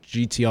AMG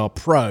GTR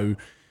Pro,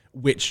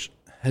 which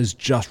has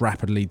just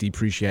rapidly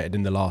depreciated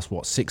in the last,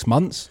 6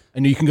 months?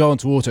 And you can go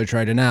onto Auto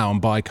Trader now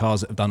and buy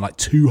cars that have done like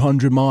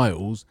 200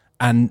 miles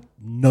and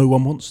no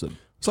one wants them.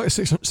 It's like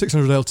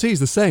 600 LT is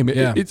the same.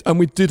 And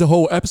we did a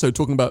whole episode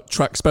talking about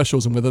track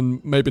specials and whether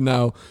maybe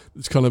now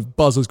this kind of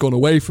buzz has gone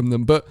away from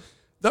them. But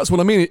that's what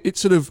I mean. It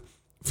sort of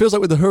feels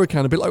like with the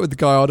Huracan, a bit like with the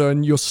Gallardo,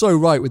 and you're so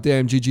right with the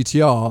AMG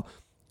GTR.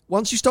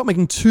 Once you start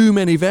making too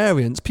many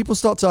variants, people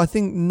start to, I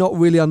think, not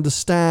really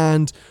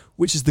understand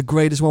which is the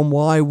greatest one.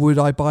 Why would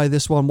I buy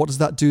this one? What does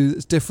that do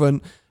that's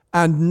different?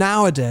 And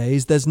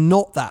nowadays, there's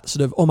not that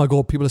sort of, oh my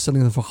God, people are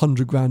selling them for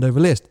 100 grand over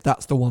list.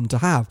 That's the one to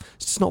have.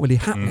 It's just not really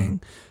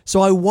happening.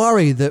 So I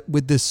worry that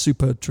with this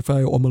Super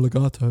Trofeo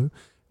Omologato,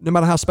 no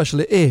matter how special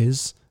it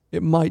is,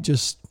 it might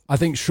just... I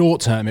think short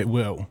term it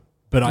will.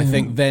 But I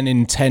think then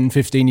in 10,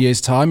 15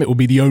 years' time, it will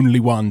be the only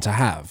one to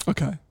have.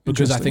 Okay.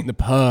 Because I think the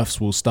perfs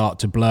will start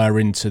to blur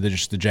into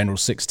just the general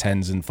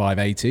 610s and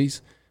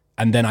 580s.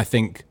 And then I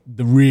think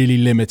the really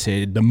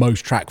limited, the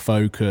most track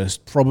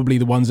focused, probably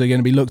the ones that are going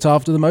to be looked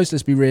after the most,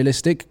 let's be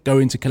realistic, go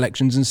into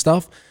collections and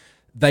stuff.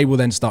 They will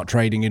then start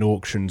trading in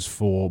auctions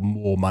for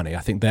more money. I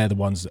think they're the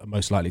ones that are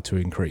most likely to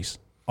increase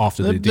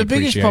after the depreciation. The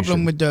biggest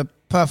problem with the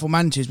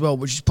Performante as well,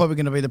 which is probably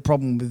going to be the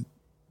problem with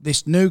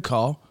this new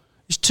car,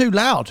 is too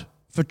loud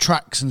for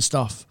tracks and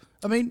stuff.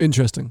 I mean,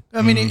 interesting.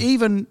 I mean, it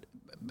even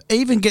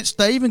get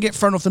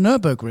thrown off the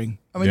Nürburgring.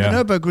 I mean, the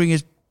Nürburgring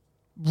is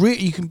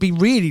you can be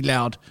really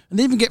loud and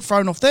even get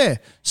thrown off there.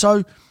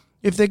 So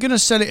if they're going to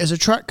sell it as a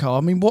track car,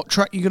 I mean, what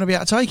track are you going to be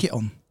able to take it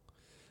on?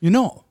 You're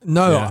not.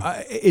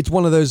 No, it's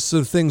one of those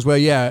sort of things where,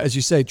 as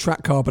you say,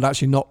 track car, but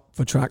actually not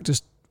for track,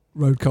 just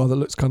road car that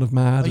looks kind of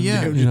mad.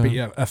 It would just be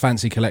a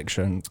fancy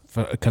collection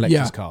for a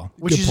collector's car.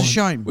 Which is a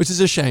shame. Which is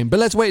a shame. But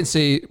let's wait and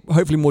see.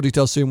 Hopefully more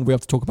details soon. We'll be able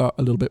to talk about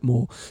a little bit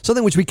more.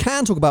 Something which we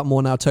can talk about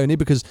more now, Tony,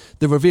 because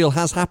the reveal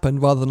has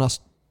happened rather than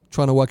us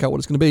trying to work out what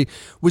it's going to be,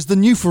 was the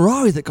new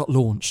Ferrari that got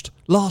launched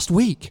last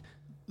week.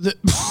 Bit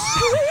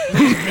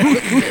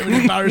of an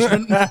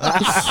embarrassment.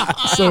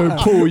 So,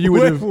 Paul, you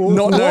would have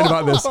not known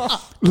about this.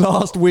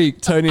 Last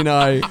week, Tony and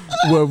I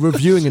were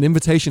reviewing an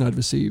invitation I'd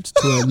received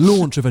to a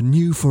launch of a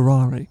new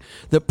Ferrari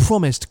that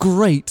promised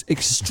great,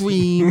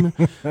 extreme,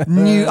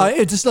 new...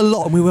 just a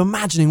lot. And we were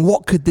imagining,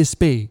 what could this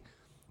be?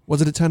 What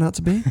did it turn out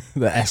to be?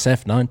 The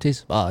SF90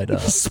 Spider.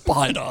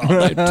 Spider.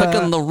 They've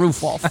taken the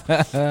roof off.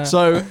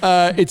 So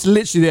it's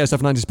literally the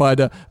SF90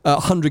 Spider,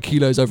 100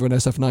 kilos over an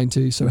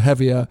SF90, so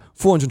heavier,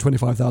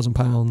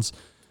 £425,000.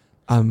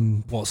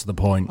 What's the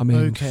point? I mean,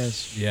 who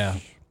cares? Yeah.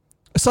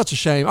 It's such a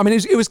shame. I mean,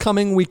 it was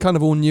coming. We kind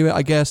of all knew it,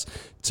 I guess,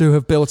 to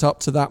have built up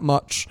to that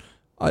much.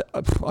 I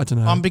don't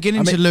know. I'm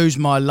beginning to lose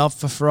my love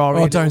for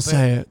Ferrari. Oh, don't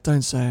say it.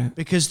 Don't say it.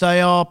 Because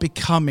they are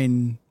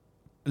becoming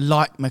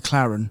like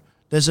McLaren.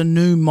 There's a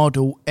new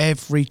model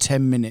every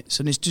 10 minutes,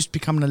 and it's just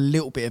becoming a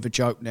little bit of a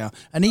joke now.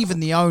 And even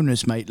the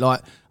owners, mate,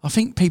 I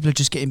think people are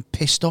just getting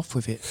pissed off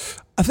with it.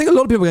 I think a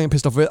lot of people are getting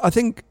pissed off with it. I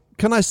think,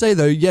 can I say,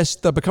 though, yes,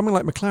 they're becoming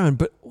like McLaren,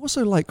 but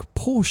also like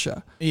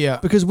Porsche. Yeah.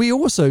 Because we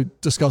also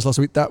discussed last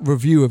week that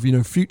review of,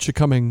 future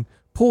coming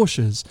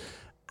Porsches,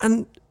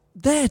 and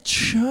they're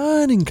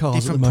churning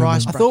cars Different at the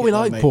price moment. I thought we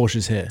bracket, liked mate.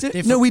 Porsches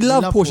here. No, we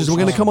love Porsches. We're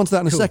going to come on to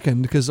that in a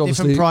second, because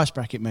obviously... Different price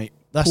bracket, mate.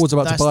 Paul's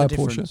about to buy a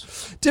difference.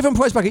 Porsche. Different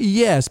price bracket,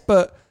 yes,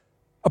 but...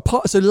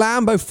 So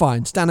Lambo,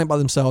 fine. Standing by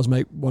themselves,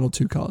 make one or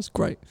two cars.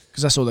 Great.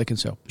 Because that's all they can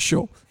sell.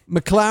 Sure.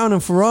 McLaren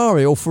and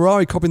Ferrari, or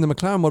Ferrari copying the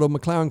McLaren model,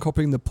 McLaren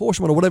copying the Porsche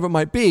model, whatever it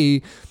might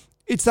be,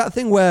 it's that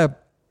thing where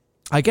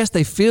I guess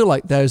they feel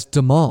like there's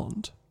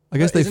demand. I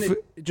guess Isn't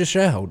it just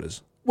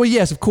shareholders? Well,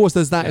 yes, of course,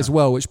 there's that as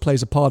well, which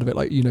plays a part of it.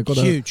 Like,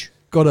 Huge.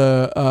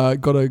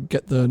 Gotta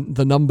get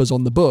the numbers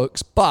on the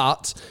books,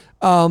 but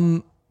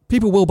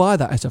people will buy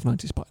that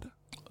SF90 Spider.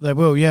 They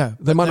will, yeah.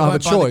 They might not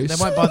have a choice.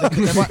 They won't buy the...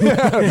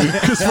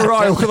 Because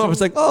Ferrari will come up and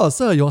say, "Oh,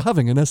 sir, you're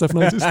having an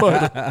SF90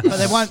 Spider."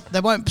 But they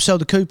won't sell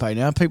the coupe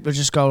now. People will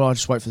just go, "I'll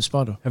just wait for the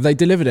Spider." Have they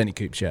delivered any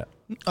coupes yet?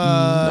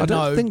 I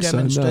don't think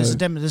so. No.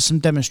 There's some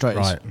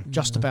demonstrators. Right.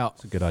 Just about.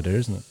 It's a good idea,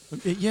 isn't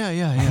it?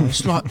 Yeah.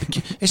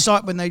 It's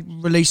like when they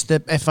released the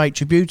F8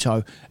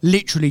 Tributo.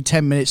 Literally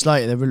 10 minutes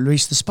later, they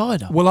released the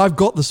Spider. Well, I've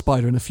got the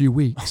Spider in a few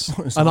weeks,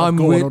 and I'm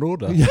going on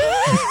order. Yeah.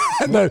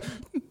 No.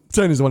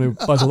 Tony's the one who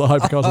buys all the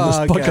hypercars on this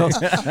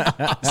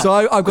podcast. So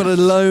I've got a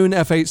lone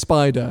F8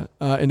 Spider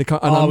in the car,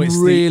 and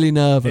I'm really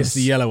nervous. It's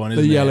the yellow one,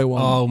 isn't it? The yellow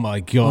one. Oh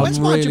my God.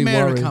 When's my really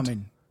Jumeirah worried.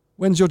 coming?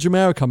 When's your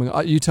Jumeirah coming?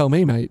 You tell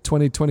me, mate.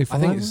 2025? I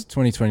think it's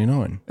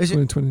 2029. Is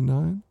it?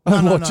 2029?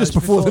 No, just it's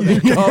before the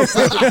before,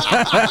 Newcastle.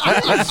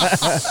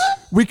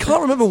 We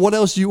can't remember what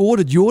else you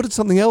ordered. You ordered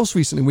something else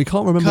recently. We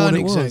can't remember what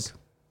it was. Koenigsegg.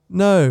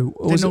 No.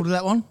 Or was Didn't it- order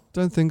that one?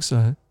 Don't think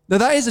so. No,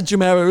 that is a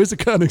Jumeirah. It is a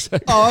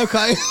Koenigsegg. Oh,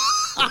 okay.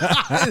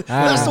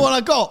 That's the one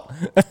I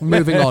got.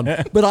 Moving on.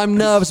 But I'm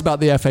nervous about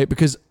the F8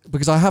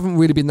 because I haven't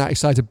really been that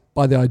excited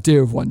by the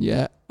idea of one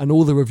yet. And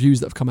all the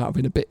reviews that have come out have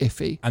been a bit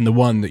iffy. And the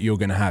one that you're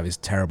going to have is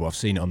terrible. I've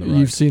seen it on the road.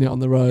 You've seen it on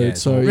the road. Yeah,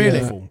 it's so Really?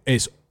 awful.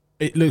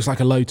 It looks like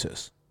a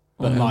Lotus.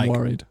 I But am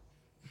worried.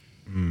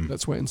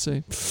 Let's wait and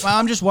see. Well,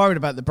 I'm just worried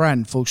about the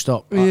brand, full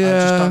stop. I Yeah.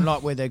 just don't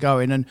like where they're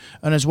going. And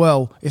as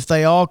well, if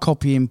they are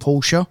copying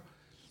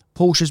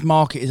Porsche's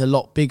market is a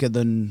lot bigger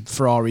than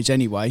Ferrari's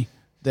anyway.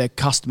 Their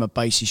customer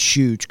base is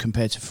huge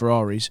compared to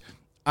Ferrari's.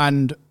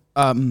 And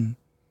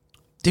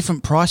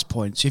different price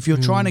points. If you're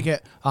trying to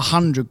get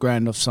 100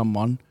 grand off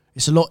someone,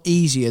 it's a lot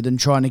easier than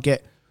trying to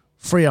get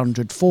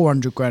 300,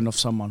 400 grand off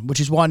someone, which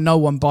is why no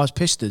one buys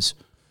Pistas.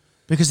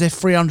 Because they're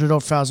 300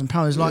 odd thousand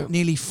pounds. There's like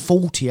nearly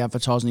 40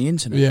 advertised on the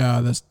internet. Yeah,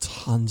 there's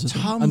tons of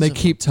them. Tons And they of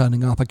keep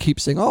turning up. I keep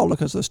saying, oh,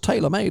 look, it's this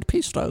tailor-made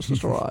Pistos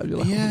just arrived. You're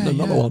like, Yeah,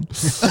 another yeah. one.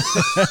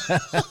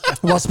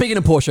 Well, speaking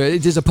of Porsche,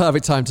 it is a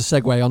perfect time to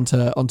segue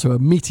onto a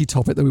meaty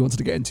topic that we wanted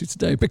to get into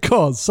today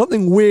because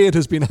something weird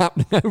has been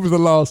happening over the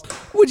last,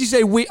 would you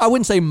say I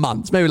wouldn't say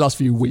months, maybe the last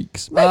few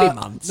weeks. Maybe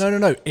months.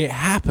 No. It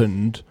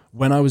happened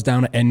when I was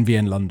down at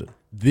NVN London.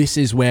 This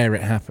is where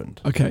it happened.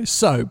 Okay,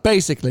 so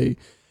basically,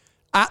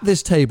 at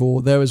this table,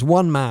 there is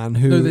one man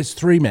who... No, there's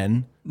three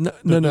men No.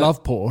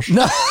 love Porsche.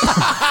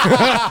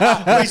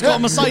 He's got a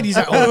Mercedes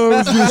at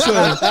home.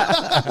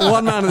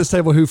 One man at this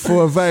table who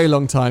for a very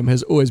long time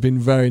has always been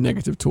very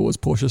negative towards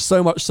Porsche,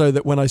 so much so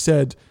that when I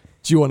said,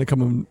 do you want to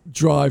come and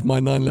drive my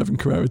 911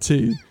 Carrera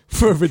T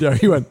for a video,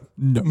 he went,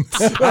 no.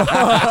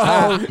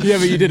 Yeah,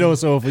 but you did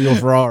also offer your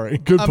Ferrari.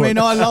 Good I mean,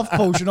 I love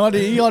Porsche, and I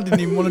didn't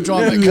even want to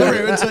drive that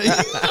Carrera T.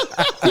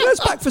 You know,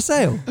 it's back for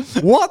sale.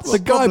 What? The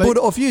guy Probably. bought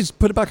it off you,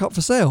 put it back up for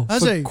sale.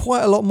 Has for he?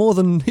 quite a lot more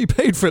than he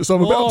paid for it, so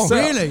I'm a bit Oh,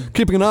 upset. really?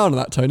 Keeping an eye on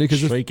that, Tony,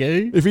 because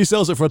Freaky. if he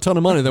sells it for a ton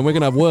of money, then we're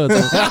going to have words.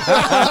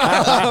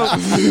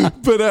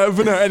 but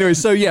no, anyway,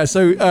 so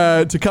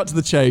to cut to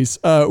the chase,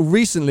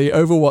 recently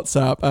over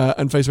WhatsApp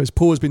and Facebook,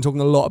 Paul has been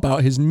talking a lot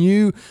about his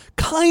new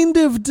kind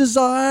of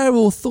desire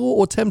or thought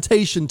or temptation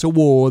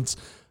towards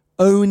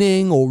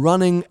owning or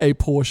running a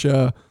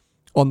Porsche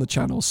on the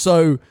channel.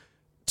 So,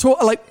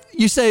 like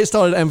you say, it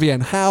started at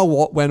MVN. How,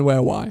 what, when,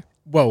 where, why?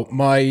 Well,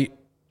 I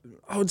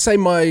would say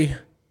my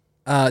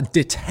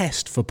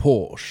detest for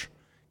Porsche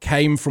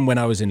came from when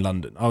I was in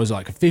London. I was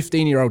like a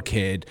 15-year-old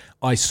kid.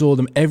 I saw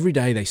them every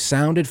day. They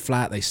sounded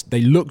flat.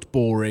 They looked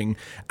boring,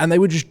 and they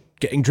were just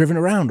getting driven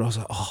around. I was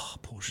like, oh,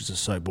 Porsches are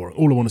so boring.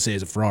 All I want to see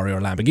is a Ferrari or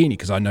a Lamborghini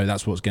because I know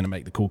that's what's going to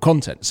make the cool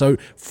content. So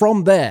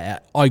from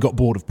there, I got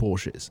bored of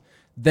Porsches.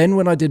 Then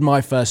when I did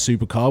my first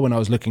supercar, when I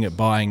was looking at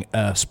buying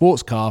a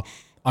sports car,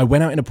 I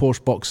went out in a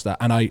Porsche Boxster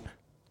and I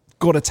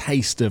got a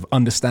taste of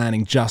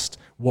understanding just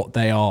what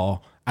they are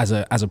as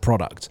a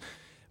product.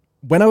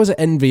 When I was at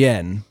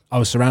NVN, I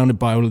was surrounded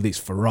by all of these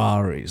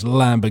Ferraris,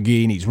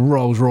 Lamborghinis,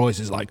 Rolls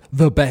Royces, like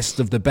the best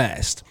of the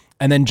best.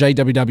 And then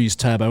JWW's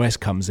Turbo S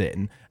comes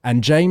in,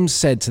 and James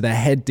said to their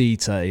head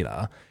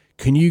detailer,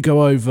 can you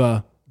go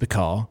over the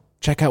car,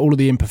 check out all of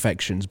the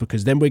imperfections,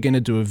 because then we're going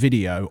to do a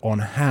video on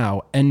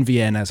how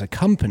NVN as a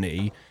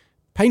company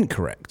paint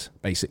correct,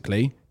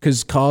 basically,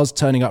 because cars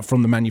turning up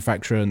from the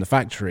manufacturer and the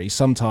factory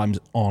sometimes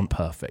aren't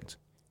perfect.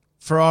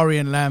 Ferrari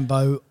and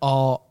Lambo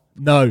are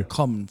No,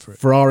 common for it.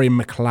 Ferrari and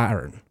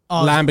McLaren.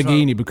 Oh,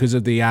 Lamborghini, because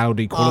of the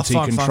Audi quality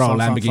fine, control, fine,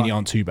 Lamborghini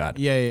aren't too bad.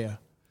 Yeah.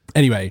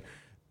 Anyway,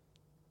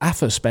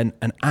 Afa spent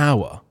an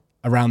hour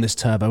around this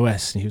Turbo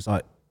S, and he was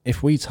like,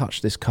 if we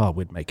touch this car,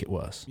 we'd make it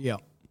worse. Yeah.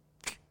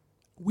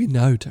 We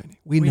know, Tony.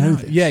 We know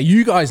this. Yeah,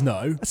 you guys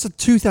know. That's a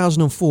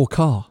 2004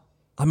 car.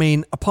 I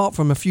mean, apart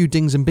from a few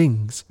dings and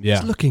bings, Yeah.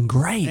 it's looking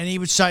great. And he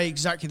would say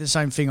exactly the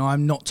same thing.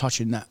 I'm not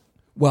touching that.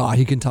 Well,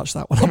 he can touch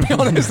that one. I'll be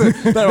honest.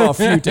 There are a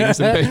few dings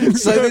and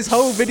bings. So this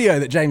whole video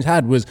that James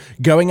had was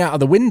going out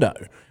of the window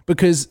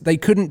because they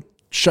couldn't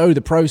show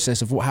the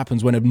process of what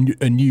happens when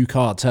a new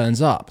car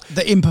turns up.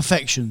 The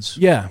imperfections.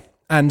 Yeah.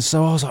 And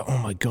so I was like, oh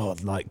my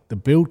God, like the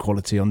build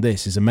quality on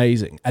this is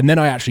amazing. And then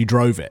I actually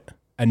drove it.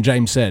 And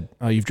James said,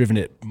 oh, you've driven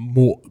it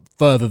more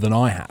further than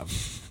I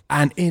have.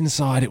 And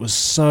inside it was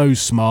so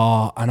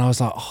smart. And I was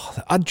like,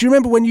 oh, do you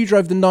remember when you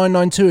drove the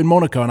 992 in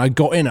Monaco and I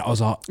got in it? I was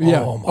like,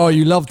 Oh,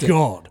 you loved it.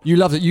 God. You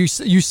loved it. You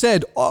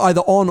said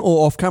either on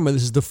or off camera,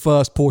 this is the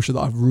first Porsche that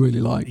I've really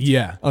liked.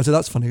 Yeah. I said,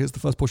 that's funny. It's the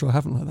first Porsche I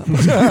haven't liked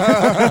that.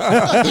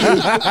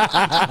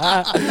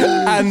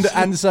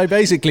 and so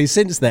basically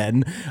since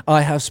then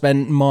I have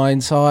spent my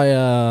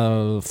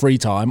entire free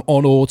time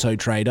on Auto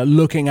Trader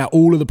looking at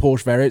all of the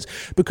Porsche variants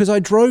because I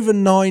drove a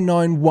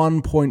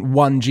 991.1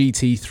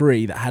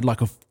 GT3 that had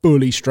like a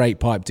fully straight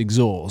piped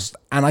exhaust,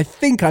 and I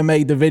think I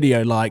made the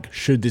video like,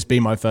 should this be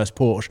my first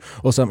Porsche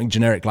or something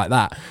generic like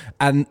that.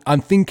 And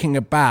I'm thinking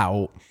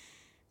about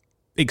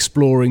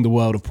exploring the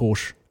world of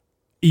Porsche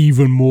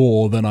even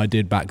more than I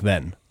did back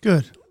then.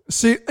 Good.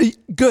 See,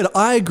 good.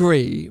 I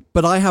agree,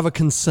 but I have a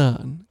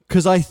concern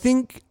because I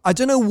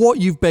don't know what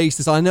you've based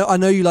this. I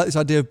know you like this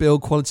idea of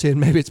build quality, and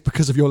maybe it's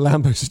because of your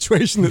Lambo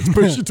situation that's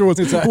pushed you towards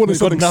wanting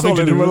something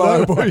solid and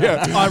reliable.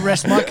 Yeah, I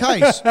rest my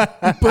case.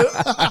 but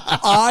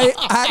I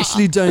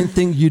actually don't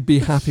think you'd be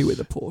happy with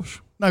a Porsche.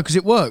 No, because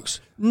it works.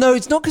 No,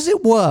 it's not because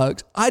it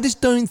works. I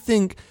just don't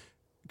think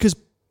because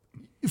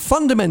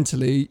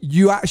fundamentally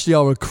you actually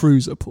are a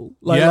cruiser, Paul.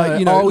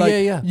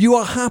 You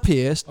are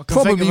happiest. I can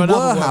think Probably of another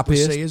were word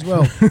happiest with C as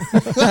well.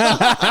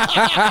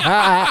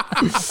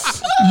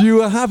 You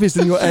were happiest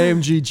in your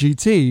AMG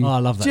GT. Oh, I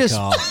love that just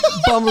car.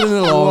 bumbling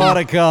along. What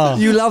a car.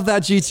 You love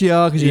that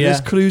GTR because you're Yeah.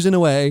 just cruising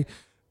away.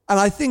 And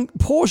I think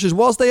Porsches,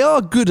 whilst they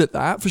are good at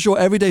that, for sure,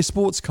 everyday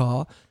sports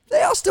car,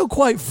 they are still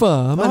quite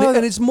firm.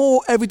 And it's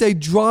more everyday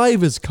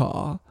driver's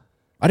car.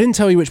 I didn't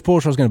tell you which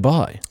Porsche I was going to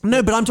buy.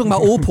 No, but I'm talking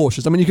about all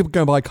Porsches. I mean, you could go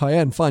and buy a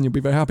Cayenne, fine, you'll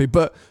be very happy.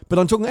 But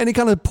I'm talking any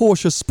kind of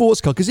Porsche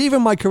sports car. Because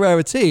even my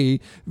Carrera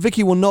T,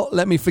 Vicky will not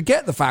let me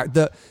forget the fact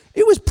that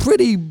it was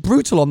pretty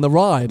brutal on the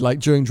ride, like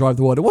during Drive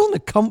the World. It wasn't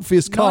the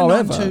comfiest car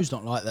ever. 992's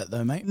not like that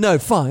though, mate. No,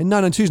 fine.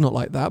 992's not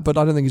like that, but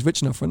I don't think he's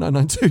rich enough for a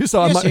 992.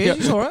 So Yes, he is.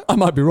 He's all right. I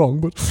might be wrong,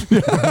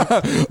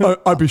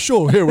 but I'd be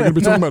sure here we're going to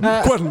be talking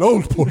about quite an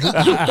old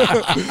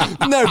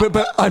Porsche. No,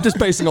 but I'm just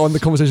basing on the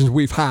conversations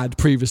we've had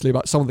previously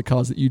about some of the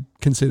cars that you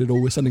considered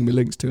or were sending me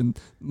links to, and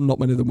not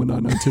many of them were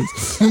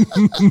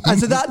 992s. And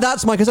so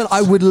that's my concern.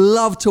 I would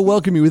love to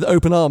welcome you with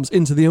open arms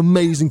into the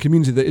amazing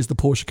community that is the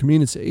Porsche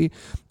community,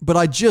 but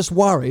I just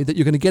worry that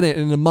you're going to get it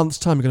in a month's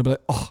time. You're going to be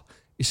like, oh,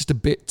 it's just a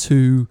bit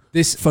too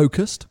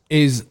focused.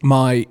 Is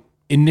my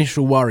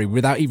initial worry,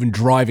 without even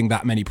driving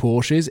that many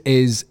Porsches,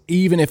 is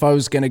even if I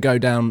was going to go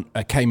down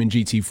a Cayman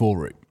GT4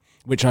 route,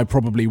 which I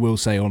probably will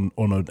say on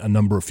a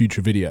number of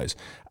future videos,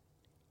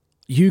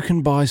 you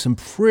can buy some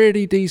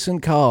pretty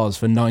decent cars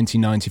for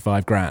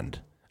 95 grand.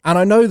 And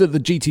I know that the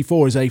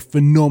GT4 is a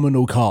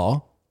phenomenal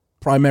car,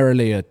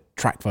 primarily a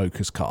track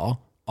focus car.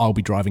 I'll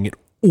be driving it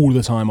all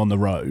the time on the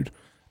road.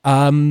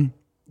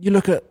 You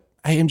look at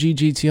AMG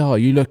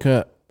GTR, you look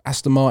at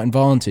Aston Martin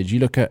Vantage, you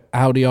look at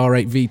Audi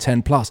R8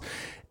 V10 Plus,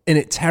 and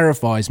it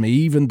terrifies me,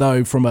 even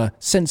though from a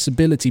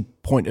sensibility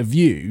point of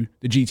view,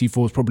 the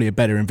GT4 is probably a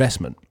better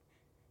investment.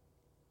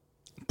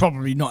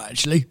 Probably not,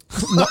 actually.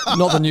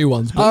 Not the new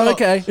ones. But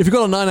okay. If you've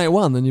got a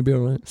 981, then you'd be all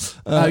right.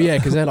 Yeah,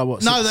 because they're like,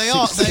 what? No, they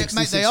are.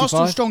 They are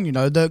still strong, you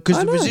know, because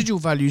the residual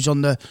values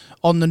on the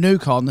new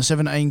car, on the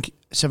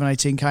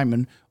 718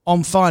 Cayman,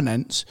 on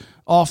finance,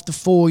 after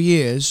 4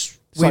 years,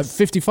 It's like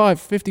 50,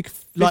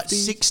 like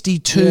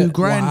 62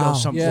 grand or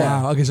something.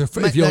 Wow. Okay, so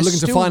Mate, if you're they're looking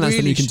to still finance,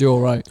 then you can do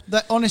all right.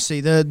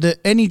 Honestly, the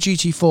any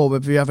GT4,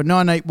 whether you have a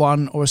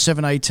 981 or a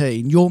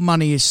 718, your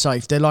money is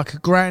safe. They're like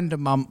 $1,000 a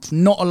month,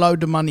 not a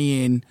load of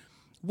money in.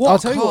 I'll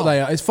tell you what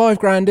they are. It's $5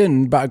 grand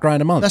in, about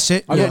 $1,000 a month. That's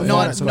it. I Yeah,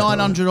 got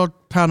 900 odd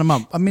pound a a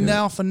month. I mean, they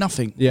are for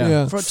nothing.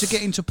 Yeah. For it to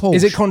get into Porsche.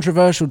 Is it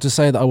controversial to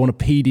say that I want a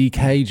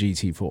PDK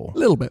GT4? A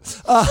little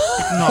bit.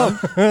 No.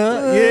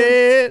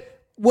 Yeah.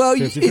 Well,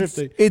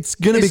 50-50. it's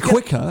going to be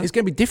quicker. It's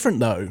going to be different,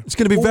 though. It's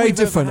going to be All very we've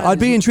ever different. had I'd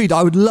be is- intrigued.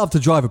 I would love to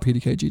drive a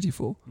PDK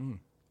GT4.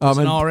 There's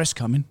an and RS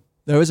coming.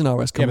 there is an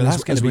RS Yeah, coming. but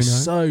that's going as to be we know.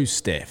 so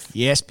stiff.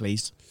 Yes,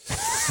 please.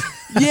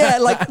 Yeah,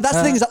 like that's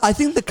the thing is, I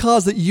think the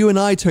cars that you and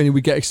I, Tony,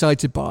 would get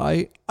excited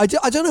by. I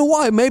don't know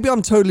why. Maybe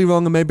I'm totally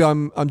wrong, and maybe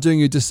I'm doing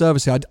you a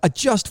disservice here. I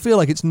just feel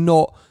like it's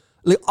not.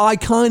 Like I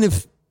kind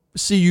of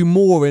see you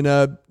more in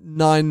a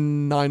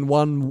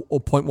 991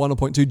 or 0.1 or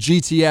 0.2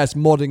 GTS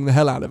modding the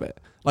hell out of it.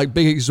 Like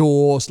big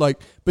exhaust,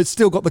 but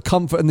still got the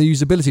comfort and the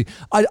usability.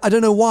 I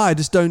don't know why. I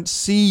just don't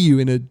see you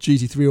in a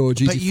GT3 or a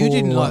GT4. But you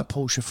didn't like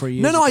Porsche 3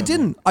 years ago. No, I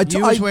didn't.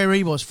 You was where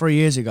he was 3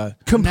 years ago.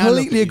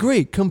 Completely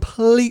agree.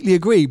 Completely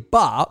agree.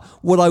 But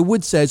what I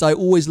would say is I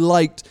always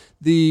liked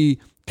the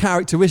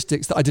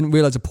characteristics that I didn't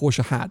realize a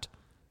Porsche had.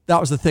 That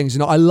was the things. You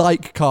know, I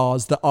like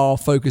cars that are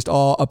focused,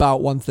 are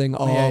about one thing,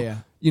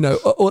 you know,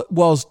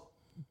 whilst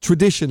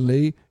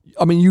traditionally,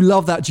 I mean, you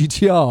love that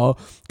GTR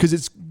because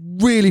it's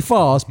really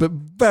fast, but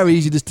very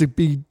easy just to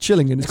be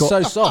chilling in. It's got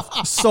so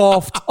soft.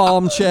 soft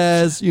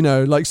armchairs, you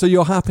know, like, so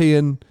you're happy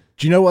and...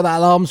 Do you know what that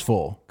alarm's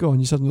for? Go on,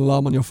 you set an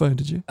alarm on your phone,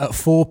 did you? At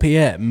 4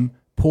 p.m,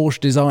 Porsche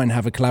Design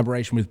have a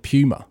collaboration with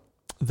Puma.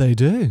 They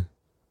do.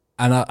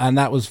 And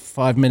that was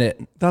 5 minute.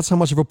 That's how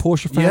much of a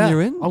Porsche fan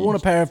you're in? I want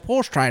a pair of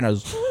Porsche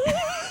trainers.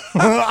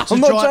 I'm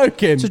not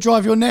joking. To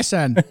drive your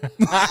Nissan.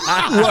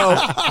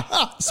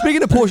 Well,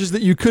 speaking of Porsches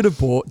that you could have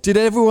bought, did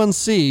everyone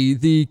see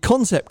the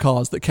concept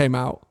cars that came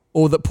out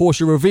or that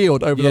Porsche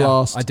revealed over the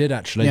last... I did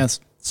actually. Yes.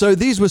 So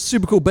these were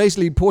super cool.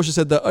 Basically, Porsche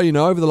said that, you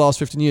know, over the last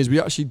 15 years, we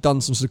actually done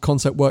some sort of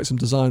concept work, some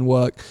design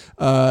work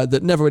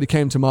that never really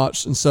came to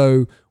much. And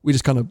so we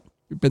just kind of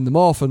bin them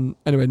off. And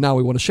anyway, now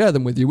we want to share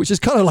them with you, which is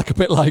kind of like a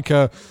bit like,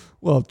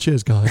 well,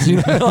 cheers, guys.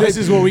 You know, This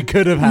is what we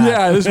could have had.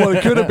 yeah, this is what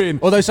it could have been.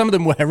 Although some of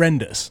them were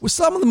horrendous. Well,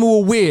 some of them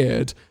were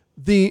weird.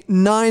 The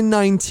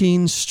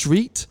 919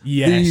 Street,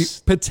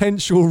 Yes. the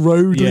potential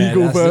road Yeah,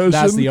 legal version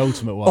that's the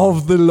ultimate one.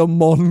 of the Le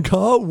Mans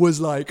car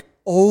was like,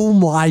 oh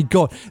my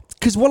God.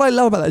 Because what I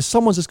love about that is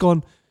someone's just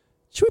gone,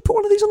 should we put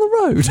one of these on the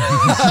road?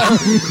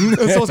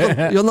 And someone's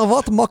gone, you know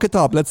what? Mock it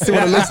up. Let's see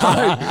what it looks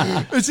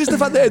like. It's just the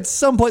fact that at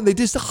some point they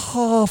just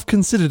half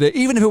considered it,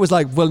 even if it was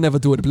like, we'll never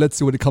do it, but let's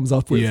see what it comes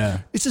up with. Yeah.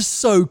 It's just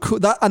so cool.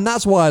 And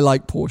that's why I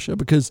like Porsche,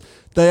 because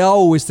they are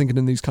always thinking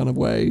in these kind of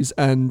ways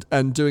and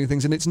doing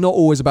things. And it's not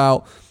always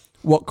about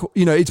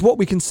it's what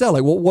we can sell.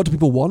 Like, what do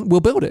people want? We'll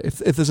build it.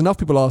 If there's enough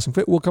people asking for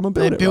it, we'll come and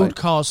build it. They build right?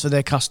 cars for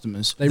their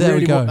customers. They There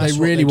really, we go. they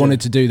really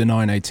wanted to do the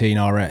 918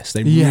 RS.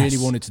 They really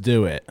wanted to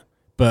do it.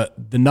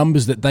 But the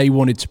numbers that they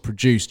wanted to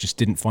produce just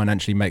didn't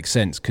financially make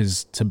sense,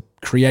 because to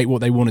create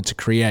what they wanted to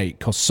create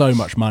cost so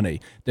much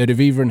money. They'd have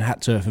even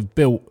had to have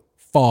built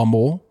far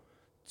more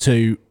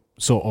to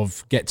sort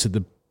of get to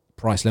the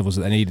price levels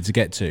that they needed to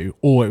get to,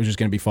 or it was just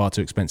going to be far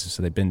too expensive,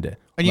 so they binned it.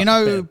 And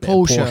Bit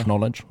Porsche. Porsche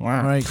knowledge.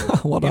 Wow. Right.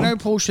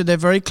 Porsche, they're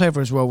very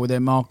clever as well with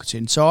their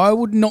marketing. So I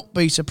would not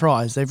be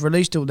surprised. They've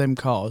released all them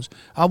cars.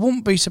 I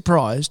wouldn't be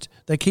surprised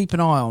they keep an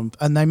eye on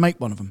and they make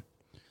one of them.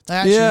 They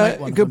actually make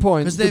one good of them.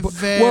 point. Because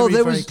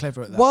they're very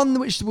clever at that. One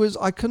which was,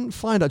 I couldn't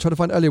find, I tried to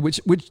find earlier,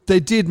 which they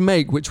did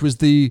make, which was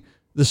the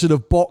sort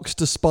of box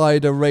to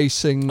spider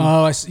racing.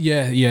 Oh,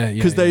 yeah.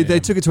 Because they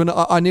took it to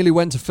I nearly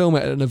went to film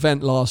it at an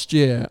event last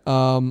year.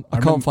 I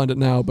can't find it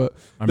now, but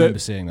I remember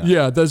seeing that.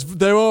 Yeah,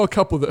 there are a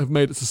couple that have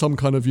made it to some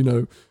kind of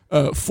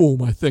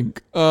form, I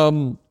think.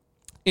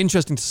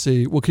 Interesting to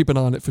see. We'll keep an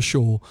eye on it for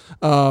sure.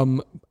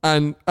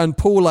 And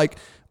Paul, like,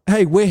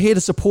 hey, we're here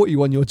to support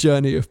you on your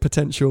journey of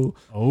potential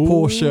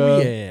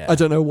Porsche. Yeah. I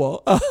don't know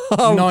what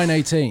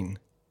 918.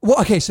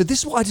 Well, okay, so this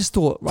is what I just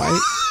thought, right?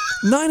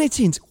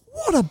 918s.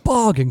 What a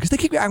bargain, because they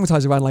keep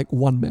advertising around like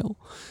 1 mil.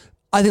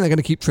 I think they're going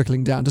to keep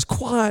trickling down, just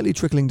quietly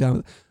trickling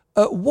down.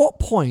 At what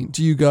point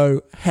do you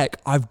go, heck,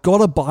 I've got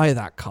to buy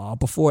that car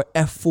before it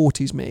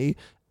F40s me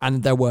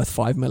and they're worth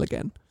 5 mil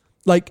again?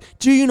 Like,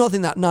 do you not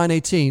think that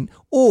 918,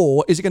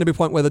 or is it going to be a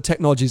point where the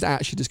technology is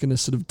actually just going to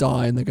sort of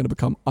die and they're going to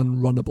become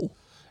unrunnable?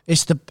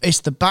 It's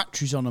the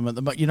batteries on them at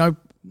the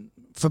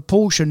for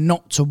Porsche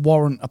not to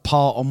warrant a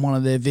part on one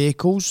of their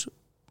vehicles,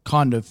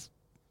 kind of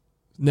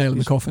Nail in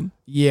the coffin.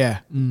 Yeah.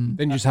 Then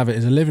you just have it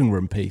as a living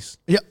room piece.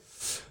 Yeah.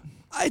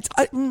 I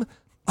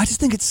just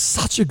think it's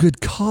such a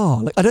good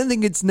car. Like, I don't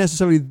think it's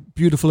necessarily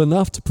beautiful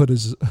enough to put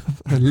as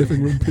a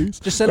living room piece.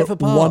 Just sell it for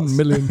parts. £1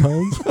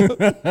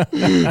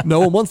 million.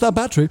 No one wants that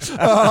battery.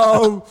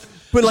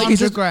 But like,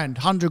 100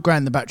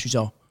 grand the batteries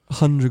are.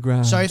 100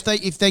 grand. So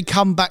if they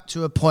come back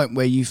to a point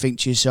where you think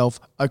to yourself,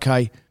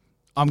 okay,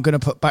 I'm going to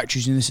put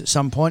batteries in this at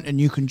some point, and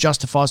you can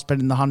justify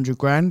spending the 100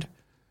 grand,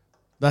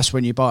 that's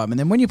when you buy them. And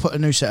then when you put a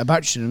new set of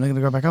batteries in them, they're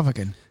going to go back up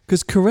again.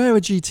 Because Carrera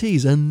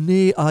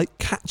GTs are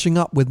catching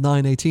up with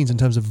 918s in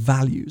terms of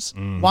values.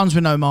 Ones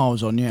with no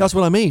miles on, yeah. That's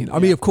what I mean. I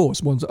mean, of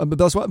course, but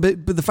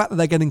the fact that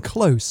they're getting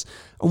close,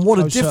 and what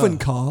Closer. a different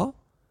car,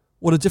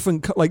 what a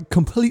different, like,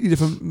 completely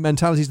different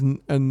mentalities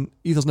and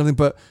ethos and everything.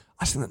 But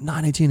I just think that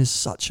 918 is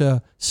such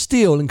a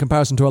steal in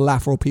comparison to a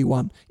LAF or a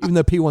P1, even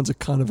though P1s are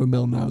kind of a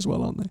mill now as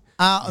well, aren't they?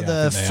 Out of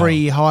the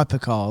three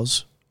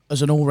hypercars,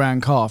 as an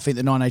all-round car, I think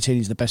the 918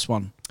 is the best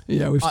one.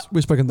 Yeah,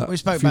 we've spoken that. We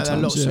spoke a few about that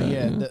a lot. times, So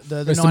yeah,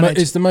 the It's,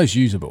 918 it's the most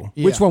usable.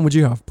 Yeah. Which one would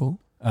you have, Paul?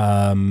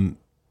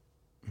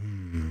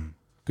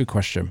 Good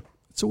question.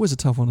 It's always a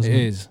tough one, isn't It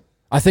it? is.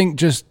 I think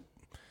just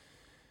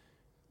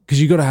because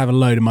you've got to have a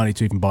load of money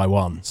to even buy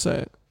one. Say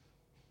it.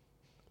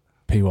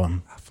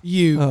 P1.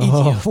 You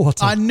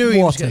idiot. I knew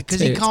he was going to, because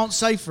he can't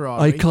say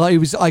Ferrari. I thought he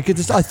was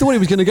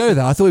going to go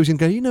there. I thought he was going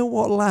to go, you know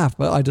what, laugh,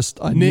 but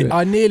I knew it.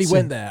 I nearly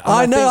went there.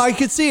 I know, I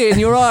could see it in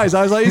your eyes.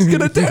 I was like, he's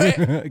going to do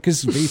it.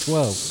 Because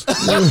V12.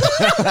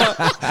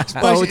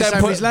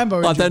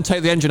 I'd then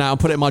take the engine out and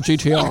put it in my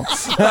GTR.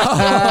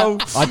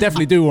 I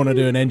definitely do want to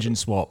do an engine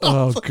swap.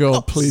 Oh,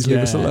 God, please leave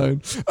us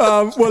alone.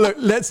 Well, look,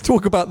 let's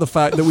talk about the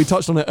fact that we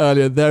touched on it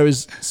earlier. There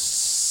is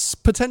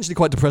potentially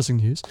quite depressing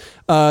news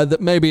that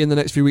maybe in the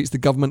next few weeks the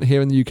government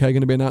here in the UK are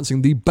going to be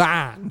announcing the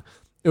ban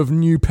of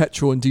new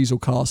petrol and diesel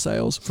car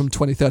sales from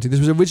 2030. This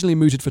was originally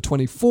mooted for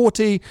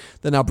 2040.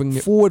 They're now bringing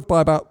it forward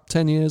by about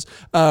 10 years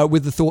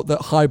with the thought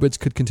that hybrids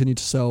could continue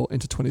to sell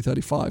into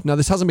 2035. Now,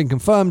 this hasn't been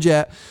confirmed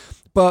yet,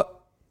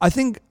 but I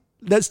think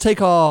let's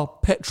take our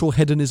petrol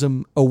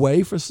hedonism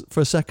away for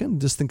a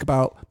second. Just think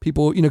about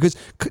people, because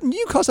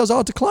new car sales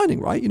are declining,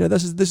 right?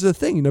 This is the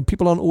thing.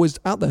 People aren't always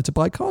out there to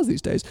buy cars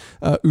these days.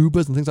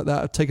 Ubers and things like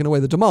that have taken away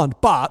the demand.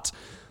 But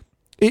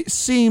it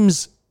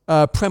seems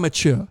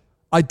premature.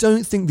 I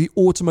don't think the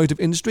automotive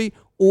industry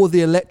or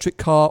the electric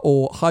car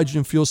or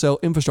hydrogen fuel cell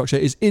infrastructure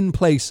is in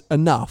place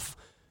enough,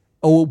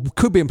 or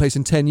could be in place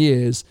in 10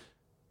 years,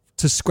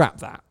 to scrap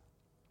that.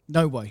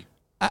 No way.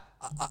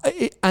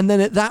 And then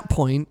at that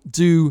point,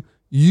 do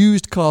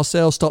used car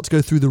sales start to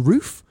go through the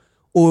roof?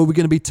 Or are we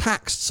going to be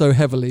taxed so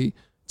heavily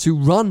to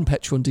run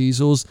petrol and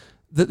diesels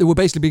that we're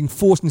basically being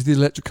forced into these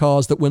electric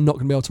cars that we're not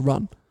going to be able to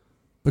run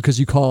because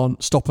you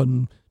can't stop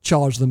and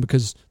charge them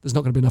because there's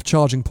not going to be enough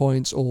charging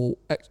points or,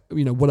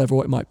 whatever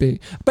it might be.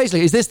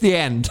 Basically, is this the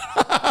end?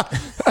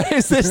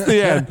 Is this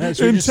the end?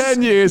 In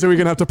 10 years, are we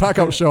going to have to pack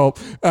up shop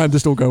and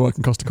just all go work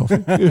and Costa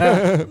Coffee?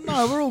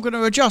 No, we're all going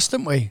to adjust,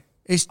 aren't we?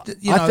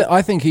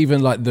 I think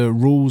even like the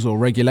rules or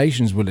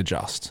regulations will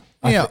adjust.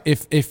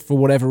 If for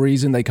whatever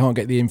reason they can't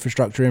get the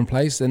infrastructure in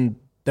place, then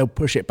they'll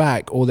push it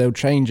back or they'll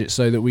change it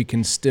so that we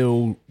can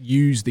still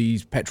use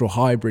these petrol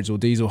hybrids or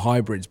diesel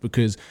hybrids,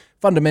 because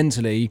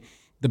fundamentally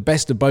the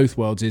best of both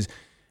worlds is,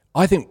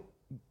 I think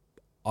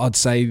I'd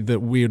say that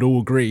we'd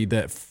all agree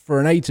that for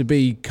an A to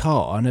B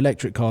car, an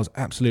electric car is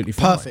absolutely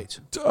fine. Perfect.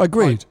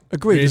 Agreed.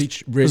 Really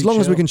as long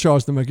as we chill. can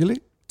charge them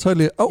regularly.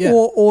 Totally. Yeah.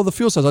 Or the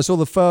fuel cells. I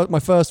saw my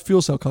first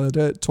fuel cell car at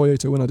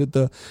Toyota when I did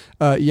the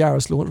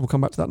Yaris launch. We'll come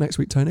back to that next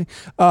week, Tony.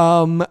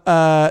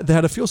 They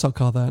had a fuel cell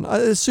car there. And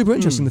it's super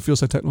interesting, the fuel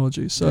cell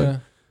technology. So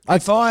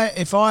If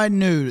I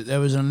knew that there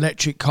was an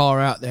electric car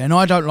out there, and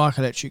I don't like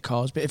electric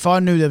cars, but if I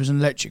knew there was an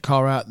electric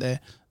car out there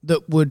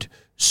that would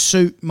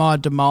suit my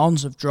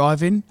demands of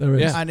driving, there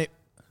is. And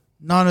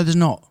no, there's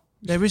not.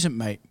 There isn't,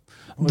 mate.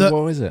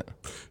 What is it?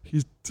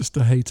 He's just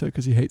a hater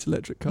because he hates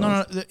electric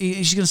cars. No,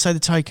 he's going to say the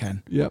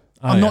Taycan. Yep.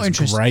 I'm not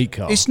interested. Great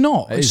car. It's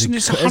not. It's It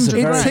is a 100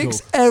 very grand. It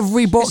ticks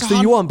every box It's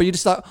that you want, but you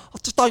just like, I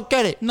just don't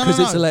get it No, because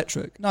no. it's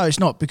electric. No, it's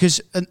not,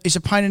 because it's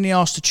a pain in the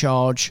arse to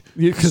charge.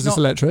 Because it's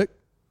electric.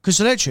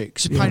 Because it's electric.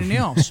 It's a pain in the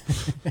arse.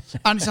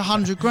 And it's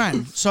 100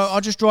 grand. So I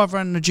just drive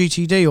around in a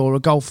GTD or a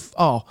Golf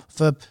R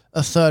for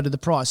a third of the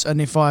price. And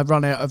if I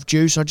run out of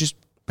juice, I just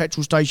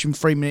petrol station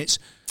 3 minutes.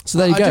 So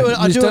there you go.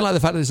 I You just don't like the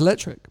fact that it's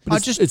electric.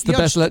 But it's the yeah,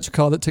 best electric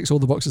car that ticks all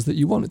the boxes that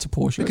you want. It's a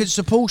Porsche. Because it's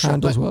a Porsche,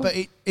 Handles well. but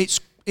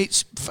it's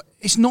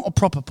not a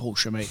proper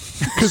Porsche, mate.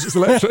 Because it's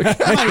electric. It's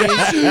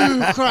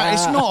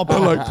not a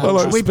proper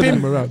Porsche. We've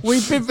been.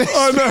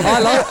 I know.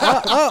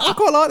 I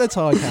quite like the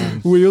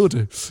Taycan. We all do,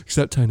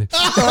 except Tony.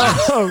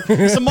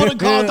 It's a modern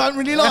car I don't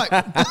really like.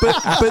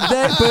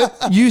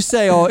 But you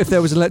say, if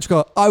there was an electric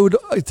car, I would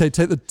take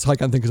the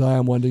Taycan thing because I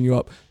am winding you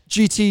up.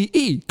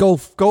 GTE,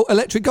 Golf,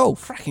 electric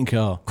Golf. Cracking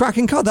car.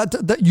 Cracking car.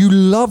 That you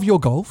love your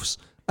Golfs,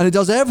 and it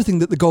does everything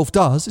that the Golf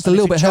does. It's a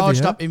little bit heavier.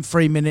 Charged up in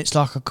 3 minutes,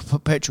 like I could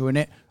put petrol in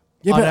it.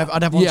 Yeah,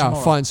 I'd have one tomorrow.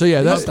 fine. So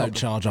yeah, Those don't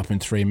charge up in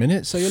 3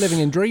 minutes, so you're living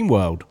in dream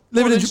world.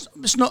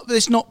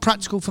 It's not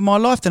practical for my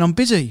life. Then I'm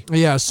busy.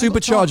 Yeah,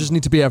 superchargers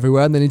need to be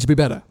everywhere, and they need to be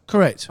better.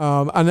 Correct.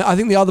 And I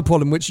think the other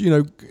problem, which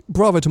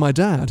bravo to my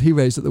dad, he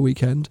raised at the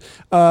weekend.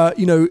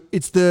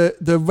 It's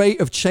the rate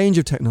of change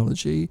of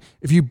technology.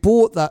 If they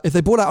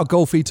bought out a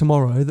Golf E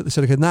tomorrow, that they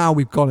said, okay, now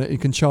we've got it, you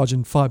can charge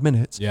in 5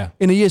 minutes. Yeah.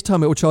 In a year's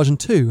time, it will charge in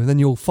 2, and then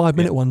your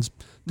 5-minute ones,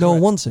 no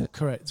one wants it.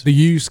 Correct. The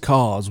used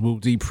cars will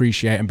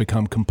depreciate and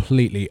become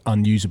completely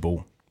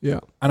unusable. Yeah,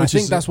 And I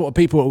think that's what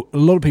a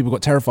lot of people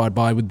got terrified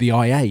by with the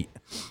i8.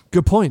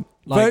 Good point.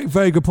 Very,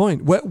 very good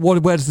point. Where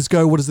does this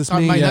go? What does this Don't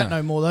mean? make that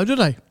no more though, do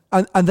they?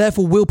 And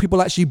therefore, will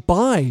people actually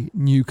buy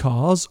new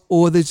cars,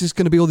 or there's just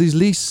going to be all these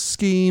lease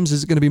schemes?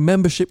 Is it going to be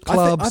membership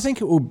clubs? I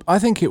think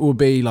it will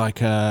be like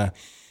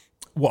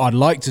what I'd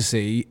like to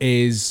see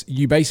is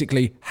you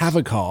basically have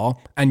a car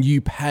and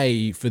you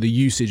pay for the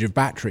usage of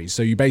batteries.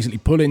 So you basically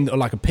pull in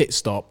like a pit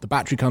stop, the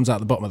battery comes out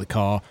the bottom of the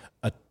car,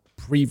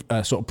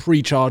 a sort of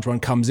pre-charge one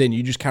comes in,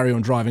 you just carry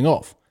on driving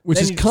off. Which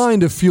is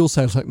kind of fuel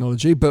cell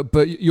technology,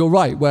 but you're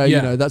right,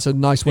 where that's a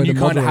nice way to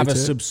moderate it. You kind of have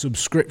a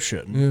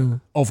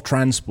subscription of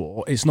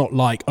transport. It's not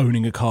like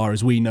owning a car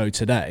as we know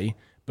today,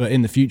 but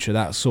in the future,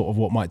 that's sort of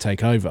what might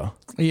take over.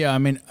 Yeah, I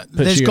mean,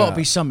 there's got to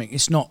be something.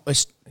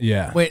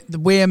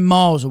 We're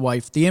miles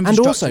away. The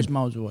infrastructure is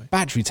miles away.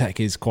 Battery tech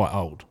is quite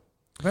old.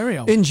 Very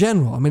old. In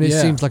general, I mean, it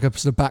seems like a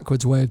sort of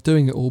backwards way of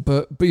doing it all,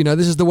 but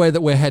this is the way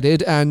that we're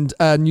headed. And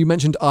you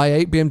mentioned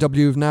i8.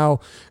 BMW have now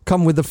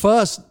come with the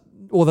first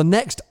or the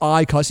next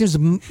i car. It seems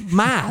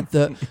mad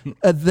that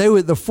they were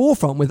at the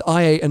forefront with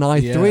i8 and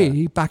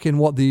i3 back in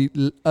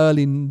the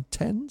early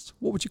 10s?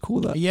 What would you call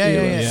that?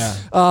 Yeah.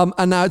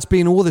 And now it's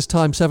been all this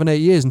time, 7-8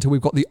 years, until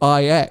we've got the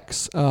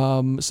iX.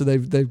 So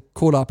they've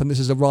caught up, and this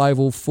is a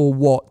rival for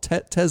what?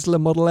 Tesla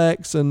Model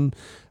X, and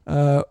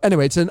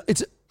anyway,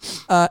 it's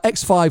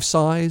X5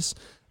 size.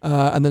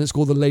 And then it's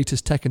called the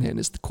latest tech in it, and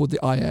it's called the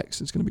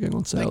iX. It's going to be going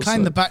on sale. They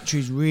claim the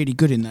battery's really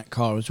good in that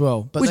car as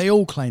well, but they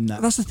all claim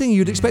that. That's the thing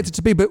you'd expect it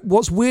to be. But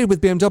what's weird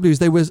with BMW is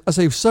they were, I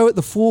say, so at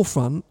the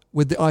forefront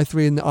with the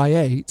i3 and the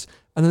i8,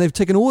 and then they've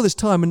taken all this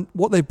time, and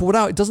what they've brought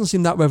out, it doesn't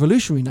seem that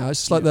revolutionary now.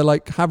 It's just like they're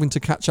like having to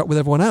catch up with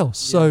everyone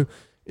else. Yeah. So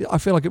I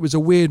feel like it was a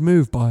weird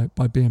move by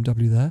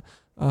BMW there.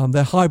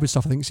 Their hybrid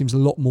stuff, I think, seems a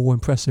lot more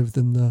impressive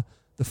than the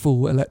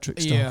full electric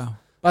stuff. Yeah.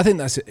 I think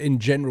that's in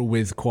general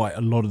with quite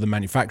a lot of the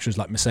manufacturers,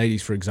 like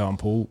Mercedes, for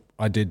example.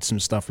 I did some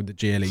stuff with the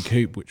GLE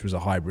Coupe, which was a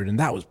hybrid, and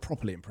that was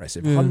properly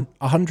impressive.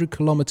 100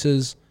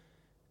 kilometers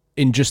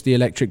in just the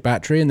electric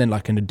battery, and then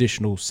like an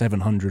additional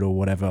 700 or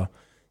whatever.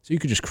 So you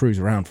could just cruise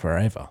around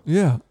forever.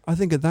 Yeah, I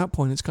think at that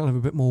point it's kind of a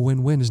bit more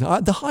win-win, isn't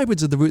it? The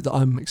hybrids are the route that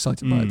I'm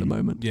excited by at the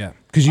moment. Yeah,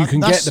 because you can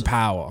get the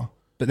power,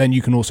 but then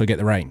you can also get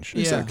the range. Yeah.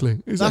 Exactly.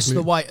 That's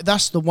the way.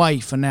 That's the way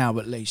for now,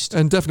 at least.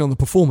 And definitely on the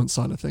performance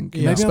side, I think.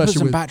 Yeah. Maybe I'll put especially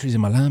some with batteries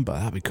in my Lambo.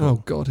 That'd be cool.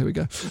 Oh God, here we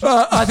go.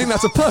 I think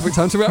that's a perfect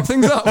time to wrap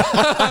things up.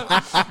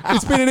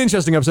 It's been an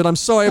interesting episode. I'm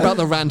sorry about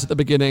the rant at the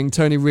beginning.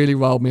 Tony really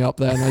riled me up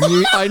then.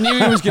 I knew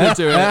he was going to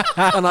do it,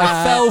 and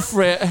I fell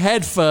for it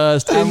head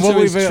first into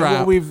his trap.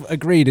 What we've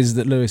agreed is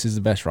that Lewis is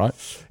the best, right?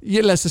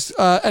 Yeah, let's just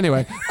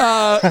anyway.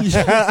 He's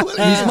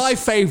my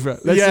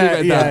favourite. Let's leave it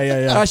at that.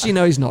 Yeah. Actually,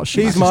 no, he's not.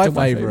 Schumacher's my still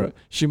favourite.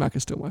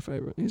 Schumacher's still my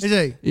favourite. Is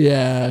he?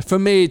 Yeah, for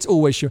me, it's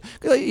always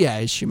Schumacher. Yeah,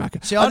 it's Schumacher.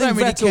 See, I don't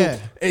really care.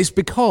 It's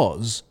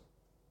because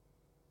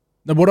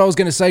what I was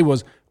going to say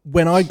was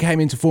when I came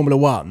into Formula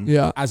One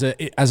as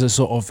a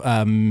sort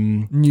of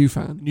New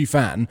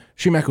fan.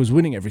 Schumacher was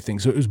winning everything,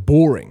 so it was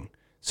boring.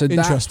 So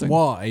that's Interesting.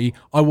 why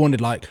I wanted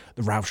like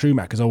the Ralf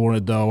Schumachers, I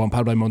wanted the Juan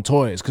Pablo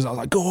Montoyas, because I was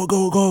like, go.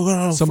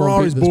 Someone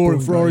Ferrari's beat this boring,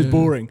 guy, Ferrari's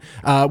boring.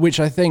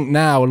 Which I think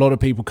now a lot of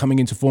people coming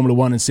into Formula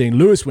One and seeing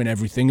Lewis win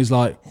everything is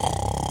like...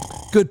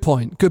 Good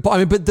point. I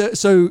mean, but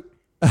so...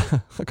 I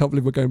can't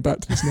believe we're going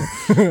back to this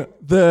now.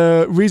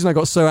 The reason I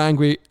got so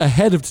angry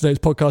ahead of today's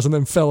podcast and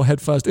then fell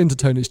headfirst into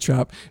Tony's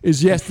trap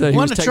is yesterday he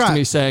was texting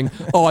me saying,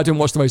 I didn't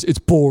watch the race. It's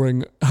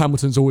boring.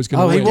 Hamilton's always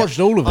going to win. He watched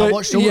all of it. I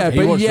watched all of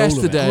it. But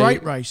yesterday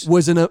Great race.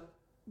 was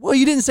well,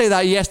 you didn't say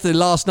that yesterday,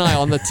 last night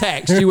on the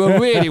text. You were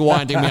really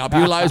winding me up. You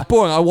were like, it's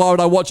boring. Why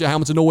would I watch it?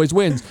 Hamilton always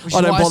wins. Which I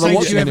is don't what bother say to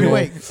watching you every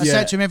anymore. week. I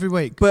say it to him every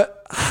week.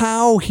 But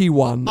how he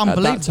won at that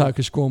Unbelievable.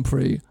 Turkish Grand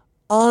Prix,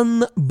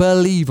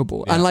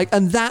 unbelievable. Yeah.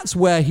 And that's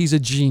where he's a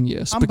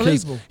genius,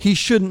 because Unbelievable. he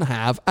shouldn't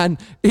have. And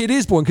it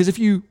is boring, because if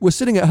you were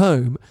sitting at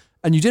home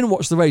and you didn't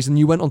watch the race and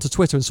you went onto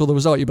Twitter and saw the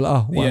result, you'd be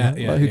like,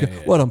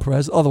 well done,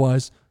 Perez.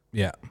 Otherwise,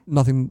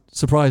 nothing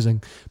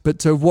surprising. But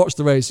to watch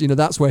the race,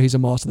 that's where he's a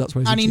master. That's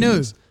where he's And a he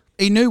genius.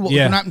 He knew what was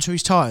going to happen to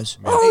his tyres.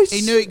 Oh,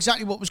 he knew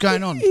exactly what was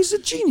going on. He's a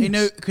genius. He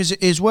knew, because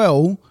as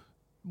well,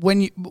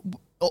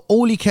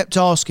 all he kept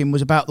asking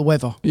was about the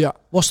weather. Yeah.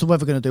 What's the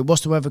weather going to do?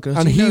 What's the weather going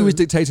to do? And he was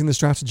dictating the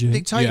strategy.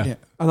 dictating it.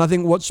 And I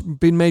think what's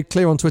been made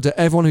clear on Twitter,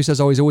 everyone who says,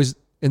 he's always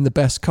in the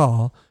best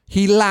car,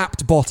 he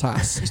lapped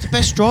Bottas. He's the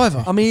best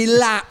driver. I mean, he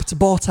lapped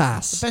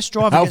Bottas. The best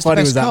driver How gets the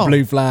funny best was that car.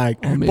 blue flag?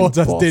 I mean,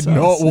 Bottas did not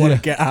Bottas, want yeah.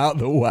 to get out of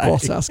the way.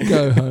 Bottas,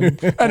 go home.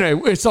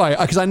 Anyway, sorry,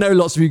 because I know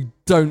lots of you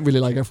don't really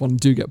like F1 and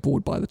do get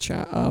bored by the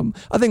chat.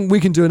 I think we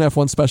can do an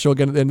F1 special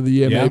again at the end of the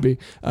year, maybe,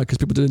 because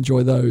people did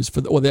enjoy those,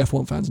 or the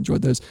F1 fans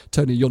enjoyed those.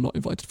 Tony, you're not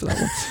invited for that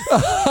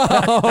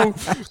one.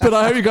 But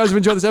I hope you guys have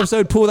enjoyed this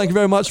episode. Paul, thank you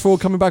very much for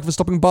coming back, for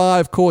stopping by.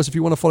 Of course, if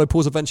you want to follow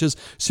Paul's adventures,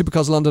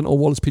 Supercars London or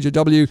Wallace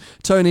PJW.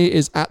 Tony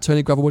is at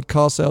Tony Gravelwood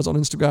Car Sales on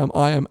Instagram.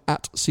 I am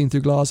at Seen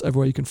Through Glass,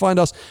 everywhere you can find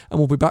us. And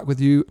we'll be back with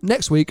you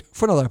next week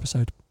for another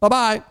episode.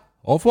 Bye-bye.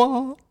 Au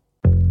revoir.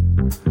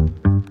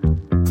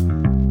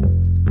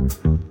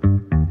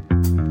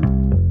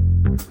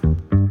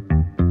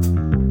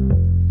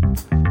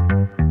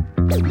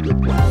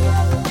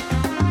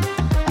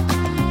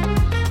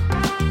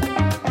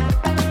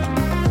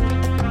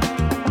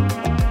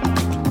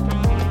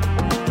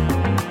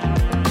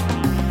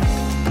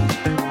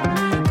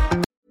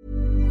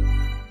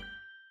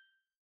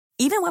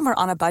 Even when we're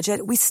on a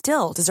budget, we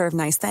still deserve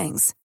nice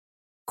things.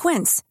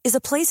 Quince is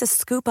a place to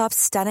scoop up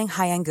stunning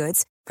high-end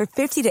goods for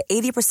 50 to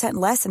 80%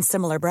 less than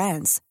similar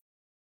brands.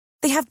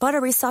 They have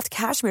buttery soft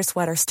cashmere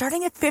sweaters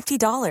starting at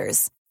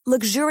 $50,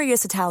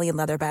 luxurious Italian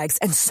leather bags,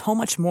 and so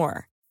much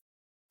more.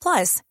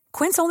 Plus,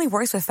 Quince only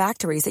works with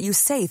factories that use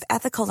safe,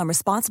 ethical, and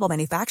responsible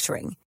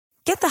manufacturing.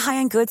 Get the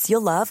high-end goods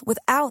you'll love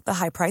without the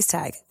high price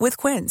tag with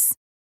Quince.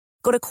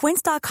 Go to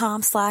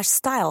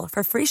quince.com/style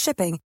for free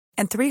shipping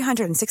and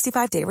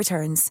 365-day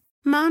returns.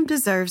 Mom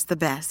deserves the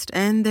best,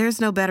 and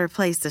there's no better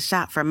place to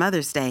shop for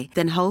Mother's Day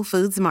than Whole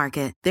Foods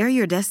Market. They're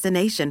your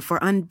destination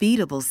for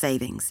unbeatable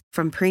savings,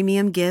 from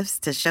premium gifts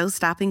to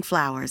show-stopping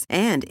flowers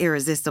and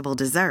irresistible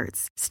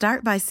desserts.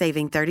 Start by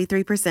saving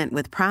 33%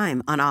 with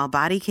Prime on all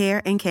body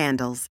care and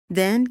candles.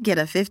 Then get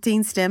a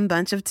 15-stem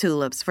bunch of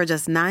tulips for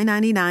just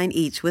 $9.99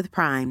 each with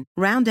Prime.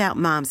 Round out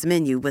Mom's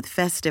menu with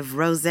festive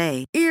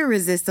rosé,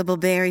 irresistible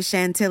berry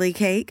chantilly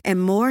cake,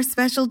 and more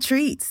special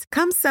treats.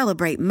 Come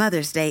celebrate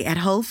Mother's Day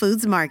at Whole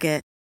Foods Market.